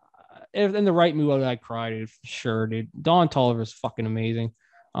didn't. If in the right mood, I cried. Sure, dude. Don Toliver's fucking amazing.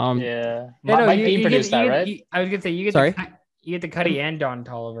 Mike Dean produced that, right? I was gonna say you get the Cudi and Don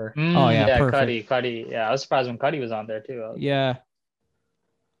Toliver. Perfect. Cudi. Yeah, I was surprised when Cudi was on there too. Yeah.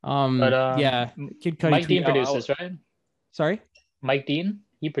 Kid Cudi. Mike Dean produced this, right? Sorry, Mike Dean.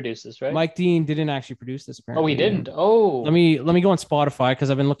 He produced this, right? Mike Dean didn't actually produce this. Apparently. Oh, he didn't. Oh, let me go on Spotify because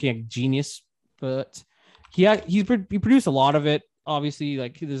I've been looking at Genius, but he produced a lot of it. Obviously,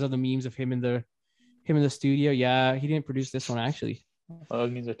 like there's other memes of him in the studio. Yeah, he didn't produce this one actually. Oh, those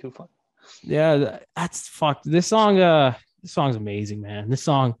memes are too fun. Yeah, that's fucked. This song's amazing, man. This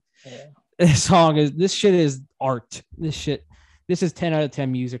shit is art. This is 10 out of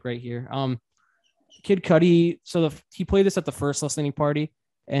 10 music right here. Kid Cudi. So he played this at the first listening party,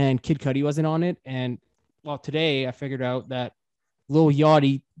 and Kid Cudi wasn't on it. And well, today I figured out that Lil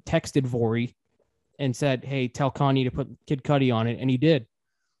Yachty texted Vori and said, "Hey, tell Kanye to put Kid Cudi on it," and he did.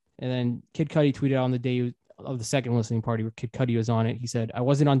 And then Kid Cudi tweeted on the day of the second listening party where Kid Cudi was on it. He said, "I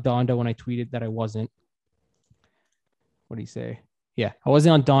wasn't on Donda when I tweeted that I wasn't." What did he say? Yeah, I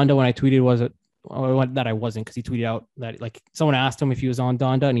wasn't on Donda when I tweeted that I wasn't, because he tweeted out that like someone asked him if he was on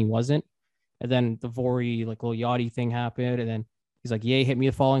Donda and he wasn't. And then the Vori like Lil Yachty thing happened, and then he's like, "Yay, hit me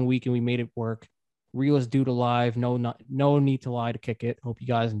the following week and we made it work. Realest dude alive. No need to lie to kick it. Hope you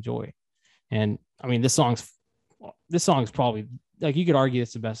guys enjoy." And I mean, this song's probably like you could argue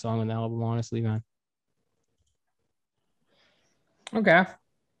it's the best song on the album, honestly, man. Okay,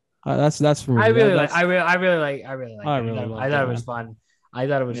 that's for me. I really like. I thought it was fun. I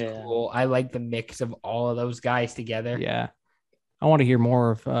thought it was cool. I like the mix of all of those guys together. Yeah, I want to hear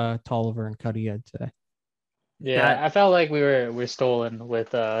more of Toliver and Cudi, I'd say. Yeah, I felt like we're stolen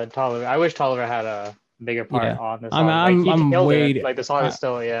with Toliver. I wish Toliver had a bigger part on this song. I'm waiting. Like the song is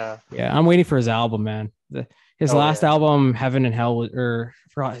still, I'm waiting for his album, man. His last album, Heaven and Hell, is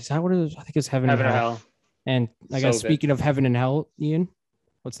that what it is? I think it's Heaven and Hell. And I guess speaking of Heaven and Hell, Ian,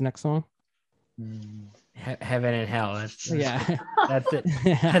 what's the next song? Heaven and Hell. That's it. That's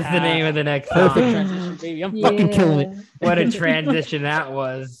the name of the next song. Perfect transition, baby. I'm fucking killing it. What a transition that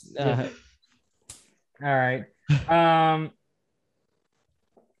was. All right.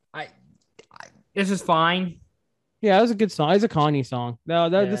 This is fine. Yeah, it was a good song. It's a Kanye song.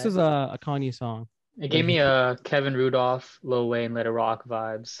 This is a Kanye song. It gave me a Kevin Rudolph, Lil Wayne, Let It Rock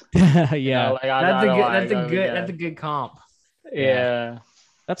vibes. Yeah, that's a good comp. Yeah.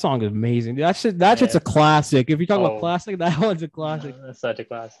 That song is amazing. That shit's a classic. If you talk about classic, that one's a classic. That's such a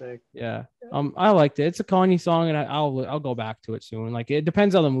classic. Yeah. I liked it. It's a Kanye song, and I'll go back to it soon. Like it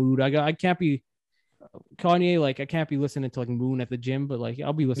depends on the mood. I can't be Kanye. Like I can't be listening to like Moon at the gym, but like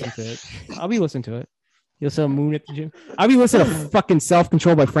I'll be listening to it. I'll be listening to it. You'll sell Moon at the gym. I'll be listening to fucking Self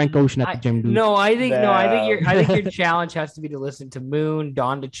Control by Frank Ocean at the gym, dude. I think your challenge has to be to listen to Moon,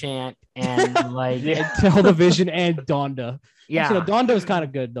 Donda Chant, and like Television and Donda. Yeah, so Donda was kind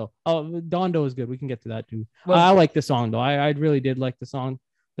of good though. Oh, Donda was good. We can get to that too. Well, I like the song though. I really did like the song.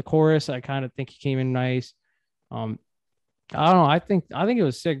 The chorus, I kind of think he came in nice. I don't know. I think it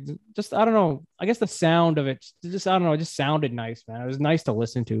was sick. Just I don't know. I guess the sound of it, just I don't know. It just sounded nice, man. It was nice to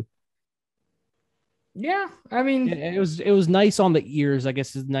listen to. Yeah, I mean, it was nice on the ears. I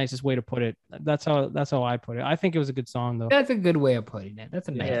guess is the nicest way to put it. That's how I put it. I think it was a good song though. That's a good way of putting it. That's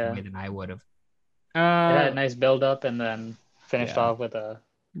a nicer way than I would have. It had a nice build up and then finished off with a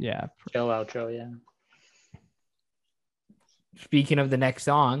chill outro. Yeah. Speaking of the next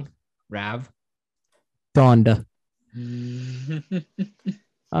song, Rav. Donda.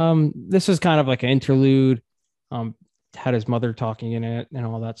 This is kind of like an interlude. Had his mother talking in it and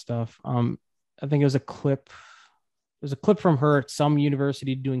all that stuff. I think it was a clip. It was a clip from her at some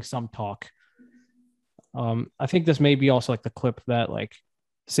university doing some talk. I think this may be also like the clip that like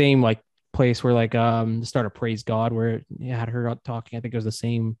same like place where like the start of Praise God where it had her talking. I think it was the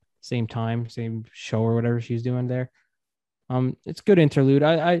same time, same show or whatever she's doing there. It's good interlude.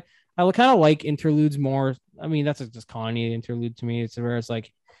 I kind of like interludes more. I mean, that's just Kanye interlude to me. It's where it's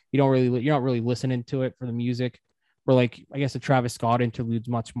like you're not really listening to it for the music. Where like I guess the Travis Scott interlude's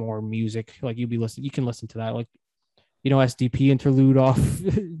much more music. Like you can listen to that. Like SDP interlude off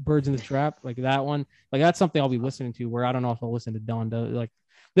Birds in the Trap, like that one. Like that's something I'll be listening to. Where I don't know if I'll listen to Donda. Like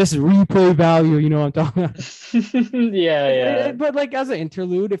this is replay value. You know what I'm talking about? yeah. But like as an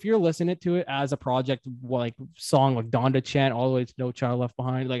interlude, if you're listening to it as a project like song like Donda Chant all the way to No Child Left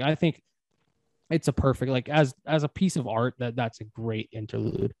Behind, like I think it's a perfect like as a piece of art that's a great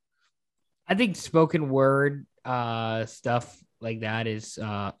interlude. I think spoken word stuff like that is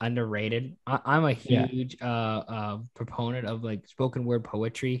underrated. I'm a huge proponent of like spoken word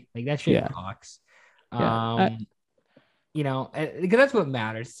poetry. Like that shit talks. Because that's what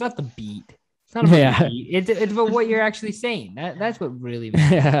matters. It's not the beat. It's not about the beat. It's about what you're actually saying. That's what really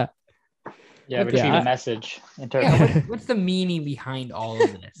matters. But the message. What's the meaning behind all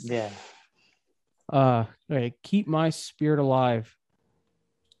of this? Okay, Keep My Spirit Alive.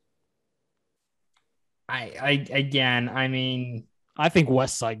 I think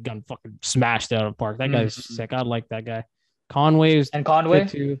Westside Gun fucking smashed out of the park. That guy's sick. I like that guy. Conway is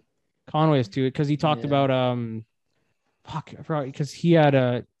too. Conway is too because he talked about I forgot because he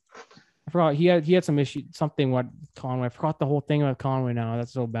had he had some issue something what Conway. I forgot the whole thing about Conway now.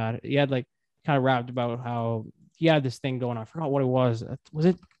 That's so bad. He had like kind of rapped about how he had this thing going on. I forgot what it was. Was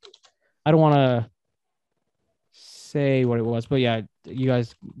it? I don't want to say what it was, but yeah, you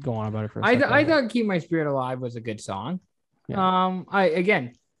guys go on about it for a second. I thought Keep My Spirit Alive was a good song. I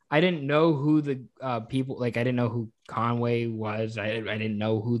didn't know who the people, like I didn't know who Conway was. I didn't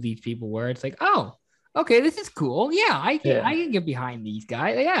know who these people were. It's like, oh, okay, this is cool. Yeah, I can get behind these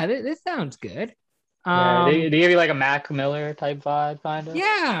guys. Yeah, this sounds good. They give you like a Mac Miller type vibe, kind of.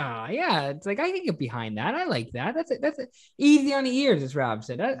 Yeah. It's like I can get behind that. I like that. That's easy on the ears, as Rob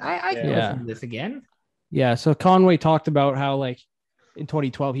said. I can listen to this again. Yeah, so Conway talked about how like in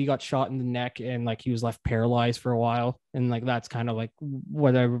 2012 he got shot in the neck and like he was left paralyzed for a while, and like that's kind of like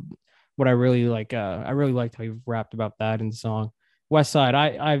what I really like. I really liked how he rapped about that in the song. Westside,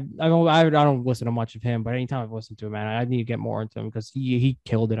 I don't listen to much of him, but anytime I've listened to him, man, I need to get more into him because he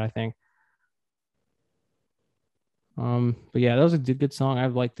killed it, I think. But yeah, that was a good song.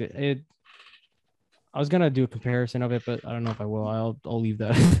 I've liked it. I was gonna do a comparison of it, but I don't know if I will. I'll leave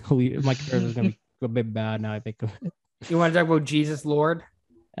that. My comparison is gonna be a bit bad now. I think. You want to talk about Jesus Lord?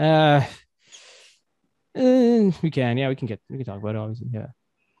 We can. Yeah, we can talk about it. Obviously, yeah.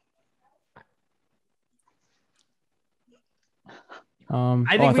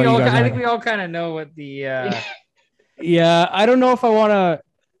 I think we all kind of know what the. Yeah, I don't know if I want to.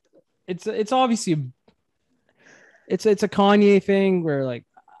 It's obviously. It's a Kanye thing where like,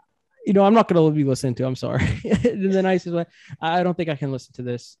 I'm not gonna be listening to. I'm sorry. In the nicest way. I don't think I can listen to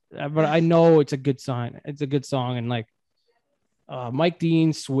this, but I know it's a good sign. It's a good song, and like, Mike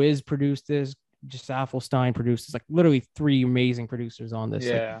Dean, Swizz produced this. Just Affelstein produced this. Like literally 3 amazing producers on this.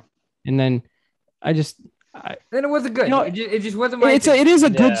 Yeah. Like, and then then it wasn't good. You know, it just wasn't my. It is a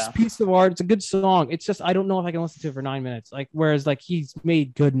good Yeah. piece of art. It's a good song. It's just I don't know if I can listen to it for 9 minutes. Like whereas like he's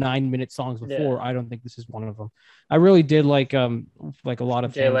made good 9-minute songs before. Yeah. I don't think this is one of them. I really did like a lot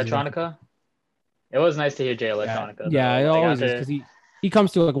of Jay Electronica. It was nice to hear Jay Electronica. Yeah, it though. Like, always is after- because he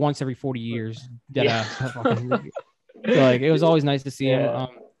comes to like once every 40 years. Yeah. So, like it was always nice to see him. Yeah.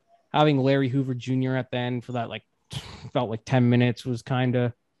 Having Larry Hoover Jr. at the end for that like felt like 10 minutes was kind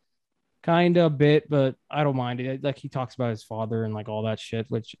of a bit, but I don't mind it. Like he talks about his father and like all that shit,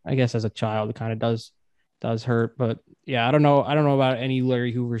 which I guess as a child it kind of does hurt. But yeah, I don't know about any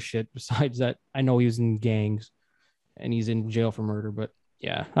Larry Hoover shit besides that. I know he was in gangs and he's in jail for murder, but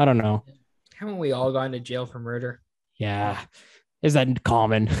yeah, I don't know. Haven't we all gone to jail for murder? Yeah, is that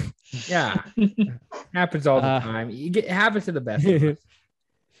common? Yeah, happens all the time. It happens to the best of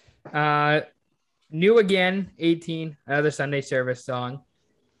us. New Again, 18, another Sunday service song.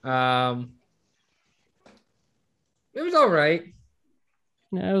 It was all right.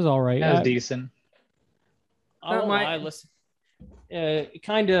 Yeah, it was all right. That was decent. I won't Not my- lie, listen.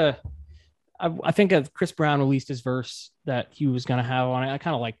 Kind of. I think if Chris Brown released his verse that he was gonna have on it, I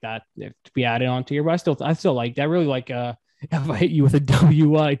kind of like that to be added on to here. But I still like that. I really like. If I hit you with a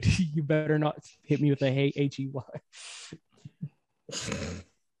WI, you better not hit me with a HEY.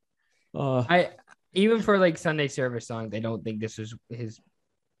 I even for like Sunday service songs, I don't think this was his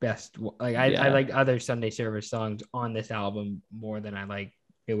best. Like I like other Sunday service songs on this album more than I like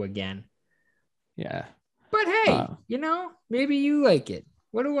New Again. Yeah, But hey, maybe you like it.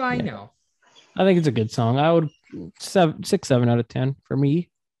 What do I know? I think it's a good song. I would 7 out of 10 for me.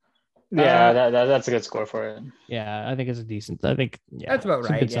 Yeah, that's a good score for it. Yeah, I think it's a decent. I think That's about it's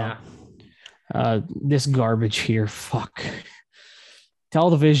a right. good Yeah. song. This garbage here. Fuck.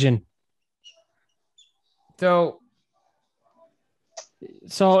 Television. So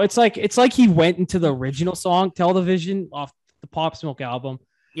it's like he went into the original song Television off the Pop Smoke album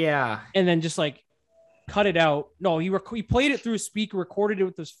yeah, and then just like cut it out. No, he played it through a speaker, recorded it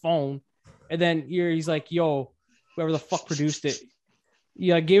with his phone, and then he's like, "Yo, whoever the fuck produced it,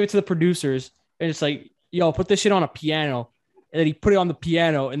 yeah, gave it to the producers, and it's like, yo, put this shit on a piano," and then he put it on the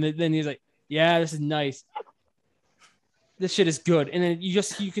piano, and then he's like, "Yeah, this is nice. This shit is good," and then you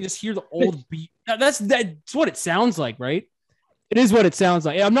can just hear the old beat. That's what it sounds like, right? It is what it sounds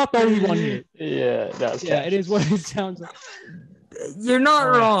like. I'm not the only one here. Yeah, that's It is what it sounds like. you're not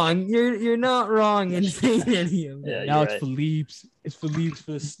wrong. You're not wrong in saying any of that. Yeah, Now you're it's right. Philippe's. It's Philippe's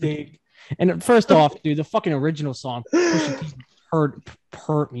for the steak. And first off, dude, the fucking original song Pusha T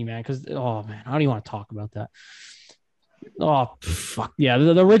hurt me, man. Because oh man, I don't even want to talk about that. Oh fuck yeah,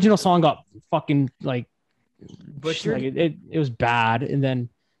 the original song got fucking like Butchered? like it was bad, and then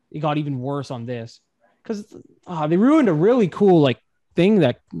it got even worse on this because they ruined a really cool like thing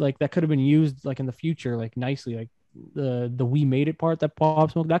that could have been used like in the future like nicely, like the We Made It part that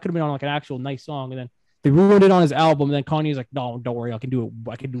Pop Smoke that could have been on like an actual nice song, and then they ruined it on his album. And then Kanye's like, "No, don't worry, I can do it.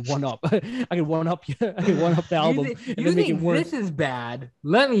 I can do one up. I can one up you. I can one up the album You and then make it think worse." this is bad?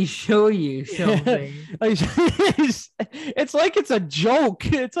 Let me show you something. Like, it's like it's a joke.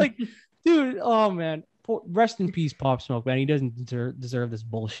 It's like, dude, oh man, rest in peace, Pop Smoke, man. He doesn't deserve this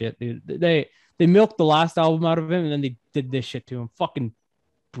bullshit, dude. They milked the last album out of him, and then they did this shit to him. Fucking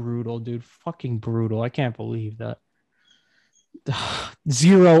brutal, dude. Fucking brutal. I can't believe that.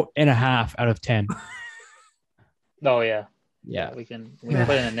 0.5 out of 10. Oh yeah, Yeah, we can put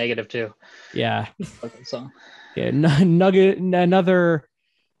in a negative too. yeah. Okay, so Yeah, another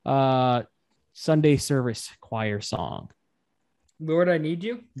Sunday service choir song. Lord, I need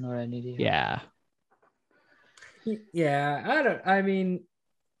you. no, I need you. Yeah. Yeah, I mean,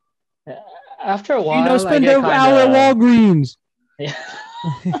 After a while, You know, spend I an get hour at Walgreens. Yeah.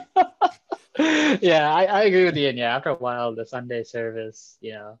 Yeah, I agree with you. And yeah, after a while, the Sunday service,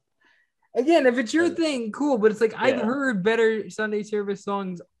 again, if it's your thing, cool. But it's like I've Yeah. heard better Sunday service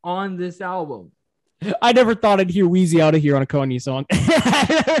songs on this album. I never thought I'd hear Wheezy Out of Here on a Kanye song.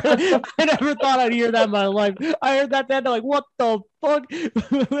 I never thought I'd hear that in my life. I heard that then, like, what the fuck?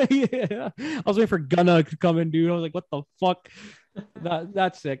 Yeah. I was waiting for Gunna to come in, dude. I was like, what the fuck?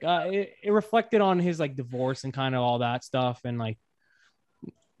 That's sick. It reflected on his like divorce and kind of all that stuff, and like,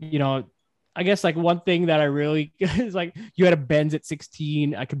 I guess like one thing that I really is like, you had a Benz at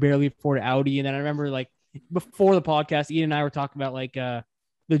 16. I could barely afford an Audi, and then I remember like before the podcast, Ian and I were talking about like the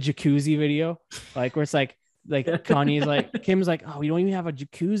jacuzzi video, like where it's like Kanye's like Kim's like, oh, we don't even have a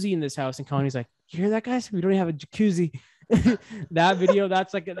jacuzzi in this house, and Kanye's like, you hear that, guys? We don't even have a jacuzzi. That video,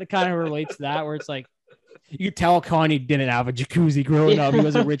 that's like it kind of relates to that, where it's like you could tell Kanye didn't have a jacuzzi growing up. He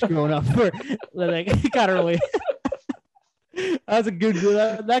wasn't rich growing up. Like he kind of relate. That's a good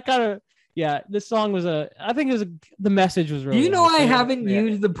that kind of Yeah, this song was I think it was the message was really. You know, I nice. haven't Yeah.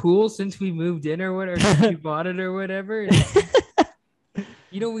 used the pool since we moved in or whatever, since we bought it or whatever.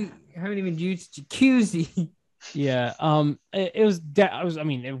 You know, we haven't even used jacuzzi. Yeah. It was. I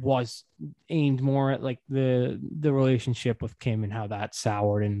mean, it was aimed more at like the relationship with Kim and how that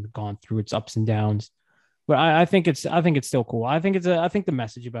soured and gone through its ups and downs. But I think it's still cool. I think the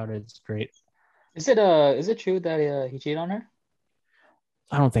message about it is great. Is it true that he cheated on her?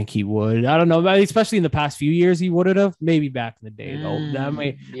 I don't think he would. I don't know, but especially in the past few years, he would have. Maybe back in the day, though. That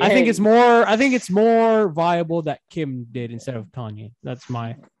may. Yeah. I think it's more. I think it's more viable that Kim did instead of Kanye. That's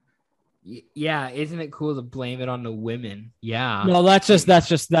my. Yeah, isn't it cool to blame it on the women? Yeah. No, that's just.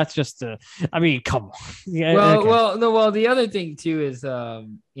 I mean, come on. Yeah. Well, okay. well. The other thing too is,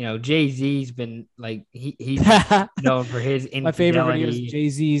 Jay-Z's been like he's known for his infidelity. My favorite video is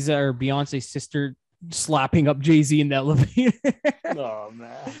Jay-Z's or Beyonce's sister slapping up Jay-Z in the elevator. Oh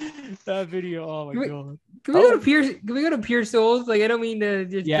man, that video. Oh my god. Can we go to Pure? Can we go to Pure Souls? Like, I don't mean to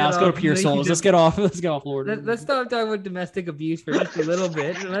just. Yeah, let's go to Pure Souls. Let's get off. Lord. Let's stop talking about domestic abuse for just a little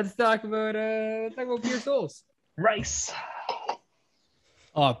bit, and let's talk about Pure Souls. Rice.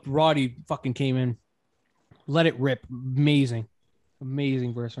 Oh, Roddy fucking came in. Let it rip. Amazing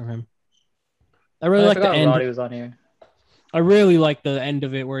verse from him. I really like the end. Roddy was on here. I really like the end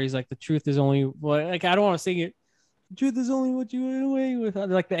of it where he's like, the truth is only what, like, I don't want to sing it. The truth is only what you went away with.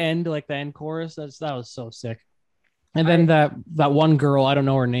 Like the end chorus. That was so sick. And then that one girl, I don't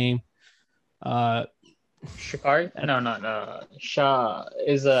know her name. Shikari? No, not Shah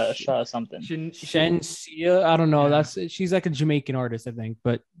is Shah something. Shensia. I don't know. She's like a Jamaican artist, I think.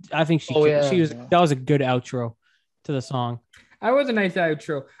 But I think she was. Yeah. That was a good outro to the song. That was a nice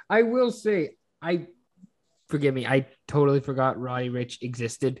outro. I will say, forgive me, I totally forgot Roddy Ricch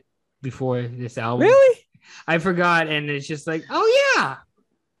existed before this album. Really? I forgot, and it's just like, oh yeah,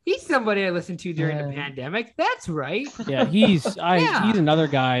 he's somebody I listened to during the pandemic. That's right. Yeah, he's another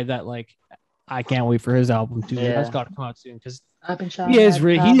guy that like I can't wait for his album too. Yeah. That's got to come out soon because He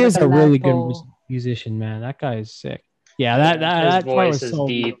he is a really good musician, man. That guy is sick. Yeah, that His part voice was is so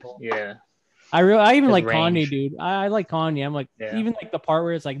deep. beautiful. Yeah. I even His like range. Kanye, dude. I like Kanye. I'm like, Yeah. even like the part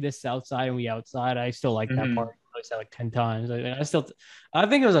where it's like this outside and we outside. I still like that Mhm. part. I said like 10 times. I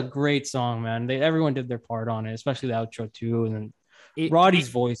think it was a great song, man. Everyone did their part on it, especially the outro too. And then Roddy's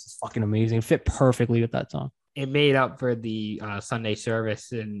voice is fucking amazing. It fit perfectly with that song. It made up for the Sunday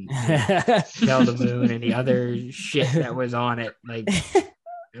service and Tell the Moon and the other shit that was on it, like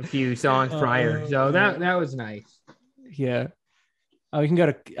a few songs prior. So that was nice. Yeah. We can go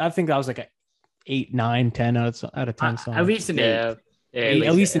to. I think that was like a 8, 9, 10 out of 10 song. At least an 8. Yeah.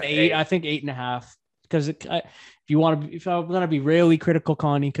 At least an 8. I think 8.5. Because if I was gonna be really critical,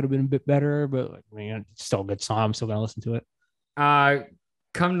 Kanye could have been a bit better, but I mean, it's still a good song. I'm still gonna listen to it.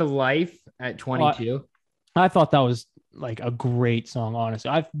 Come to Life at 22. I thought that was like a great song. Honestly,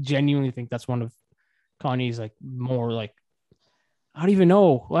 I genuinely think that's one of Kanye's like more like. I don't even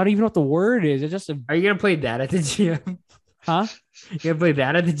know what the word is. It's just Are you gonna play that at the gym? Huh? You gonna play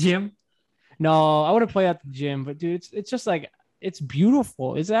that at the gym? No, I wouldn't play at the gym, but dude, it's just like it's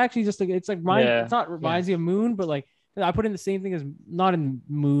beautiful. It's actually just like it's not reminds me of Moon, but like I put in the same thing as not in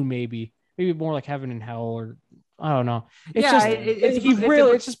Moon, maybe more like Heaven and Hell, or I don't know. It's just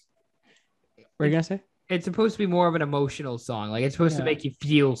it's just. What are you gonna say? It's supposed to be more of an emotional song. Like it's supposed to make you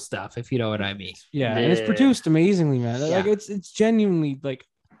feel stuff, if you know what I mean. Yeah, and it's produced amazingly, man. Like it's genuinely like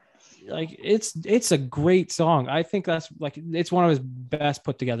it's a great song. I think that's like it's one of his best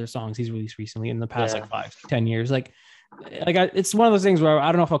put together songs he's released recently in the past like 5-10 years. It's one of those things where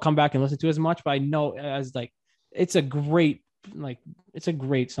I don't know if I'll come back and listen to as much, but I know as like it's a great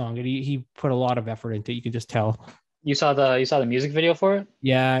song. And he put a lot of effort into it. You can just tell. You saw the music video for it?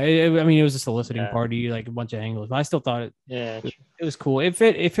 Yeah, I mean it was a soliciting party, like a bunch of angles, but I still thought it was cool. It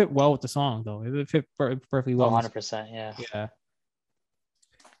fit well with the song though. It fit perfectly well. 100%. Yeah.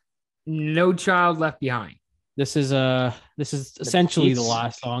 No Child Left Behind. This is essentially the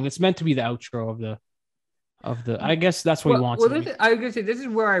last song. It's meant to be the outro of the. I guess that's what he wants. I was gonna say this is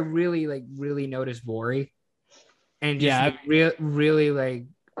where I really noticed Vori, and just really like.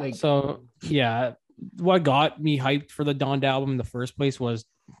 So yeah, what got me hyped for the Donda album in the first place was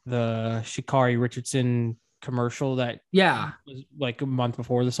the Shikari Richardson commercial that was like a month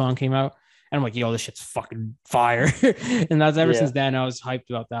before the song came out. And I'm like, yo, this shit's fucking fire. And that's ever since then I was hyped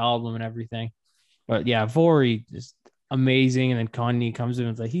about the album and everything. But yeah, Vori is amazing. And then Kanye comes in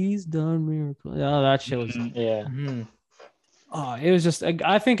and is like, he's done miracles. Oh, that shit was it was just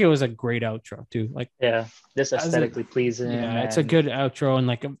I think it was a great outro too. Like just aesthetically pleasing. Yeah, it's a good outro. And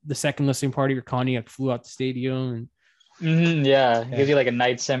like the second listening party where Kanye like flew out the stadium and Yeah, it gives you like a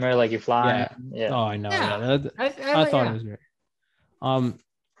night simmer, like you're flying. Yeah. Oh, I know. Yeah. I thought it was great.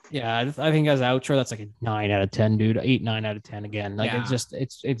 Yeah, I think as outro, that's like a 9 out of 10, dude. 8, 9 out of 10 again. Like Yeah. it's just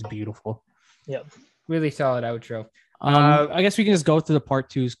it's beautiful. Yep. Really solid outro. I guess we can just go through the part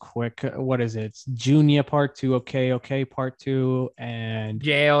twos quick. What is it? It's Junior part 2, okay part 2, and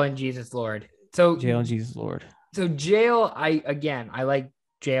Jail and Jesus Lord. So Jail and Jesus Lord. So Jail, I like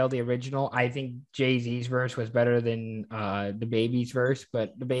Jail the original. I think Jay-Z's verse was better than the Baby's verse,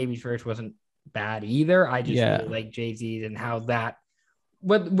 but the Baby's verse wasn't bad either. I just really like Jay-Z's and how that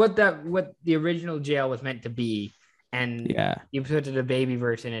what the original Jail was meant to be, and you put the Baby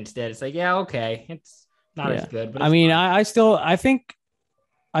verse in instead. It's like, yeah, okay, it's not as good. But I mean, I think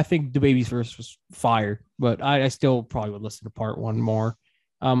the Baby's verse was fire, but I still probably would listen to part 1 more.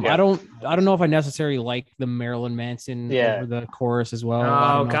 I don't know if I necessarily like the Marilyn Manson over the chorus as well.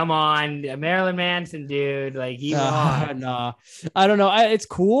 Oh, come on, Marilyn Manson, dude! Like he nah, I don't know. It's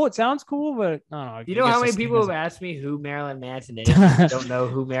cool. It sounds cool, but I don't know. You know how many people have asked me who Marilyn Manson is? I don't know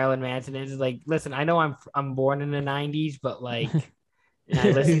who Marilyn Manson is. Like, listen, I know I'm born in the '90s, but like,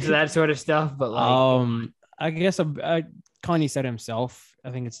 I listen to that sort of stuff. But like, I guess Kanye said himself. I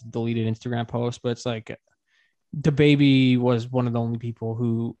think it's a deleted Instagram post, but it's like, the Baby was one of the only people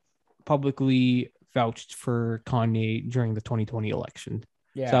who publicly vouched for Kanye during the 2020 election.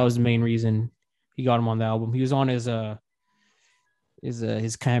 Yeah. So that was the main reason he got him on the album. He was on his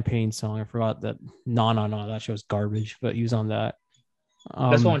campaign song. I forgot that. No, that show's garbage, but he was on that.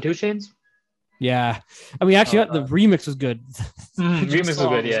 That's one 2 Chainz? Yeah. I mean, actually, the remix was good. Remix was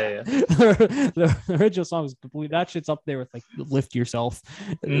good, yeah. The original song was complete. That shit's up there with like Lift Yourself.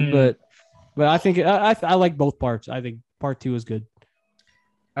 But I think I like both parts. I think part 2 is good.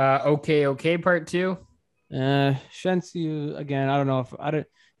 Okay, part 2. Shensi again. I don't know if I don't.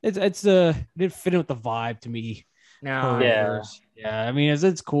 It didn't fit in with the vibe to me. No. Yeah. I mean,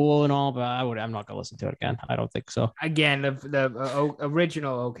 it's cool and all, but I'm not gonna listen to it again. I don't think so. Again, the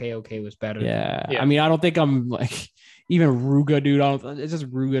original okay was better. Yeah. I mean, I don't think I'm like even Ruga, dude. It's just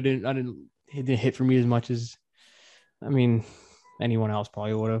Ruga it didn't hit for me as much as, I mean, anyone else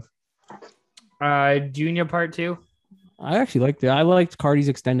probably would have. Junior part 2. I actually liked it. I liked Cardi's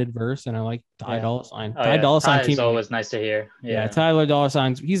extended verse, and I liked Ty Dolla $ign. Ty Dolla $ign is always nice to hear. Yeah, Tyler Dolla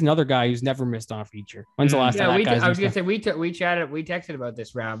 $ign. He's another guy who's never missed on a feature. When's the last time? I was gonna say we texted about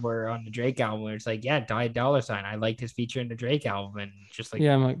this rap where on the Drake album. Where it's like, Ty Dolla $ign. I liked his feature in the Drake album, and just like,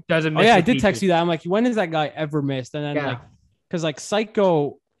 I'm like, doesn't. Miss I did text you that. I'm like, when has that guy ever missed? And then because like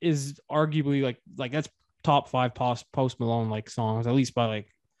Psycho is arguably like that's top 5 Post Malone like songs, at least by like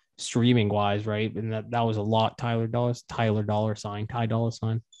streaming wise, right? And that was a lot. Tyler Dolla $ign. Tyler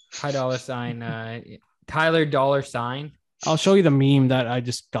Dolla $ign. I'll show you the meme that I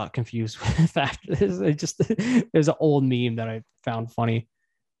just got confused with after this. There's an old meme that I found funny.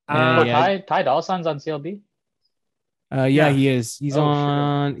 Ty Dolla $ign's on CLB. He is. He's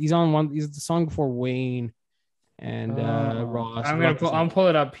on one. He's the song before Wayne and Ross. I'm pull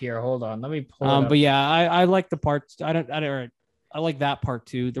it up here. Hold on, let me pull it up. But yeah, I like the parts. I like that part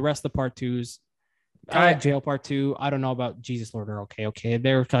 2. The rest of the part 2s, I like Jail part 2. I don't know about Jesus Lord or okay.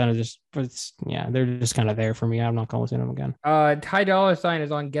 They're kind of just, they're just kind of there for me. I'm not going to listen to them again. Ty Dolla $ign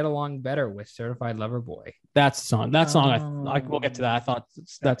is on Get Along Better with Certified Lover Boy. That's the song. That song, we'll get to that. I thought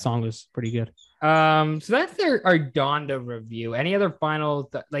that song was pretty good. So that's our Donda review. Any other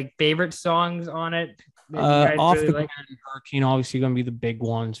final favorite songs on it? Off the Grid and Hurricane obviously going to be the big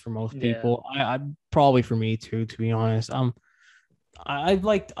ones for most people. I probably for me too, to be honest. I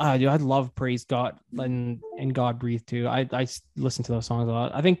love Praise God and God Breathe too. I listen to those songs a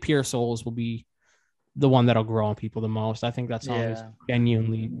lot. I think Pure Souls will be the one that'll grow on people the most. I think that song is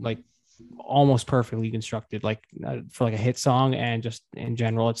genuinely like almost perfectly constructed, like for like a hit song, and just in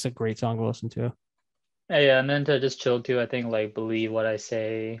general, it's a great song to listen to. Yeah, and then to just chill too, I think like Believe What I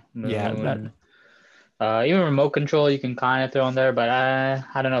Say, Moon, even Remote Control you can kind of throw in there, but I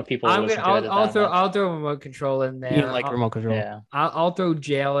don't know if people. I'll throw Remote Control in there. You don't like Remote Control? Yeah. I'll throw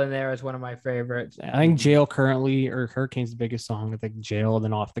Jail in there as one of my favorites. I think Jail currently, or Hurricane's the biggest song. I think Jail and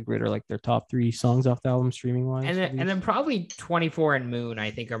then Off the Grid are like their top 3 songs off the album streaming wise. And then probably 24 and Moon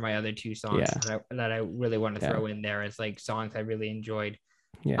I think are my other 2 songs that I really want to throw in there as like songs I really enjoyed.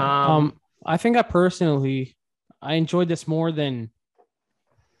 Yeah. I think I enjoyed this more than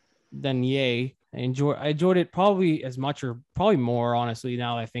Ye. I enjoyed it probably as much or probably more, honestly,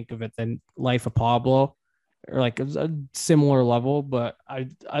 now that I think of it, than Life of Pablo, or like a similar level. But I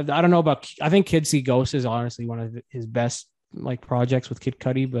don't know about, I think Kids See Ghosts is honestly one of his best like projects with Kid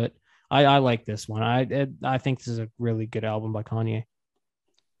Cudi, but I like this one. I think this is a really good album by Kanye.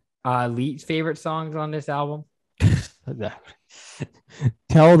 Lee's favorite songs on this album?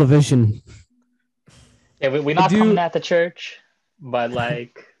 Television. Yeah, we're not coming at the church, but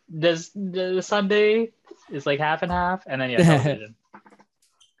like this the Sunday is like half and half, and then television.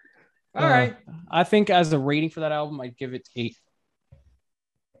 All right. I think as a rating for that album, I'd give it 8.5.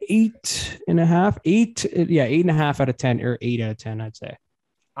 8.5 out of 10, or 8 out of 10, I'd say.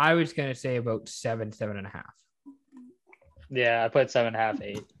 I was gonna say about 7.5. Yeah, I put 7.5,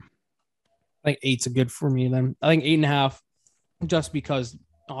 8. I think 8's a good for me then. I think 8.5, just because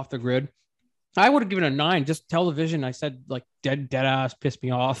Off the Grid. I would have given it a 9. Just Television, I said like dead ass pissed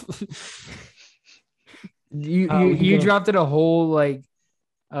me off. You dropped it a whole like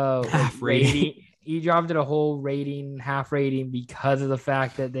half rating. You dropped it a whole rating, half rating, because of the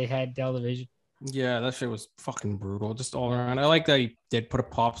fact that they had Television. Yeah, that shit was fucking brutal, just all around. I like that he did put a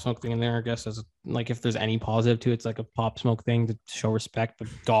Pop Smoke thing in there, I guess, as like if there's any positive to it, it's like a Pop Smoke thing to show respect. But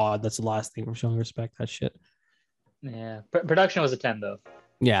God, that's the last thing we're showing respect. That shit. Yeah, production was a 10 though.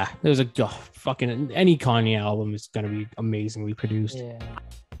 Yeah, there's a fucking any Kanye album is gonna be amazingly produced. Yeah.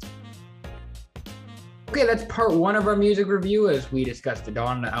 Okay, that's part 1 of our music review as we discussed the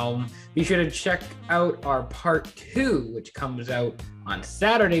Donda album. Be sure to check out our part 2, which comes out on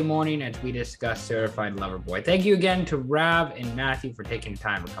Saturday morning as we discuss Certified Lover Boy. Thank you again to Rav and Matthew for taking the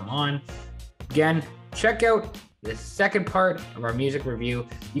time to come on. Again, check out the second part of our music review.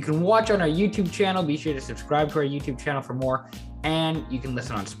 You can watch on our YouTube channel. Be sure to subscribe to our YouTube channel for more. And you can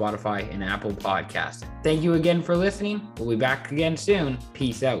listen on Spotify and Apple Podcasts. Thank you again for listening. We'll be back again soon.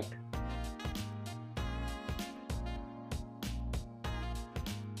 Peace out.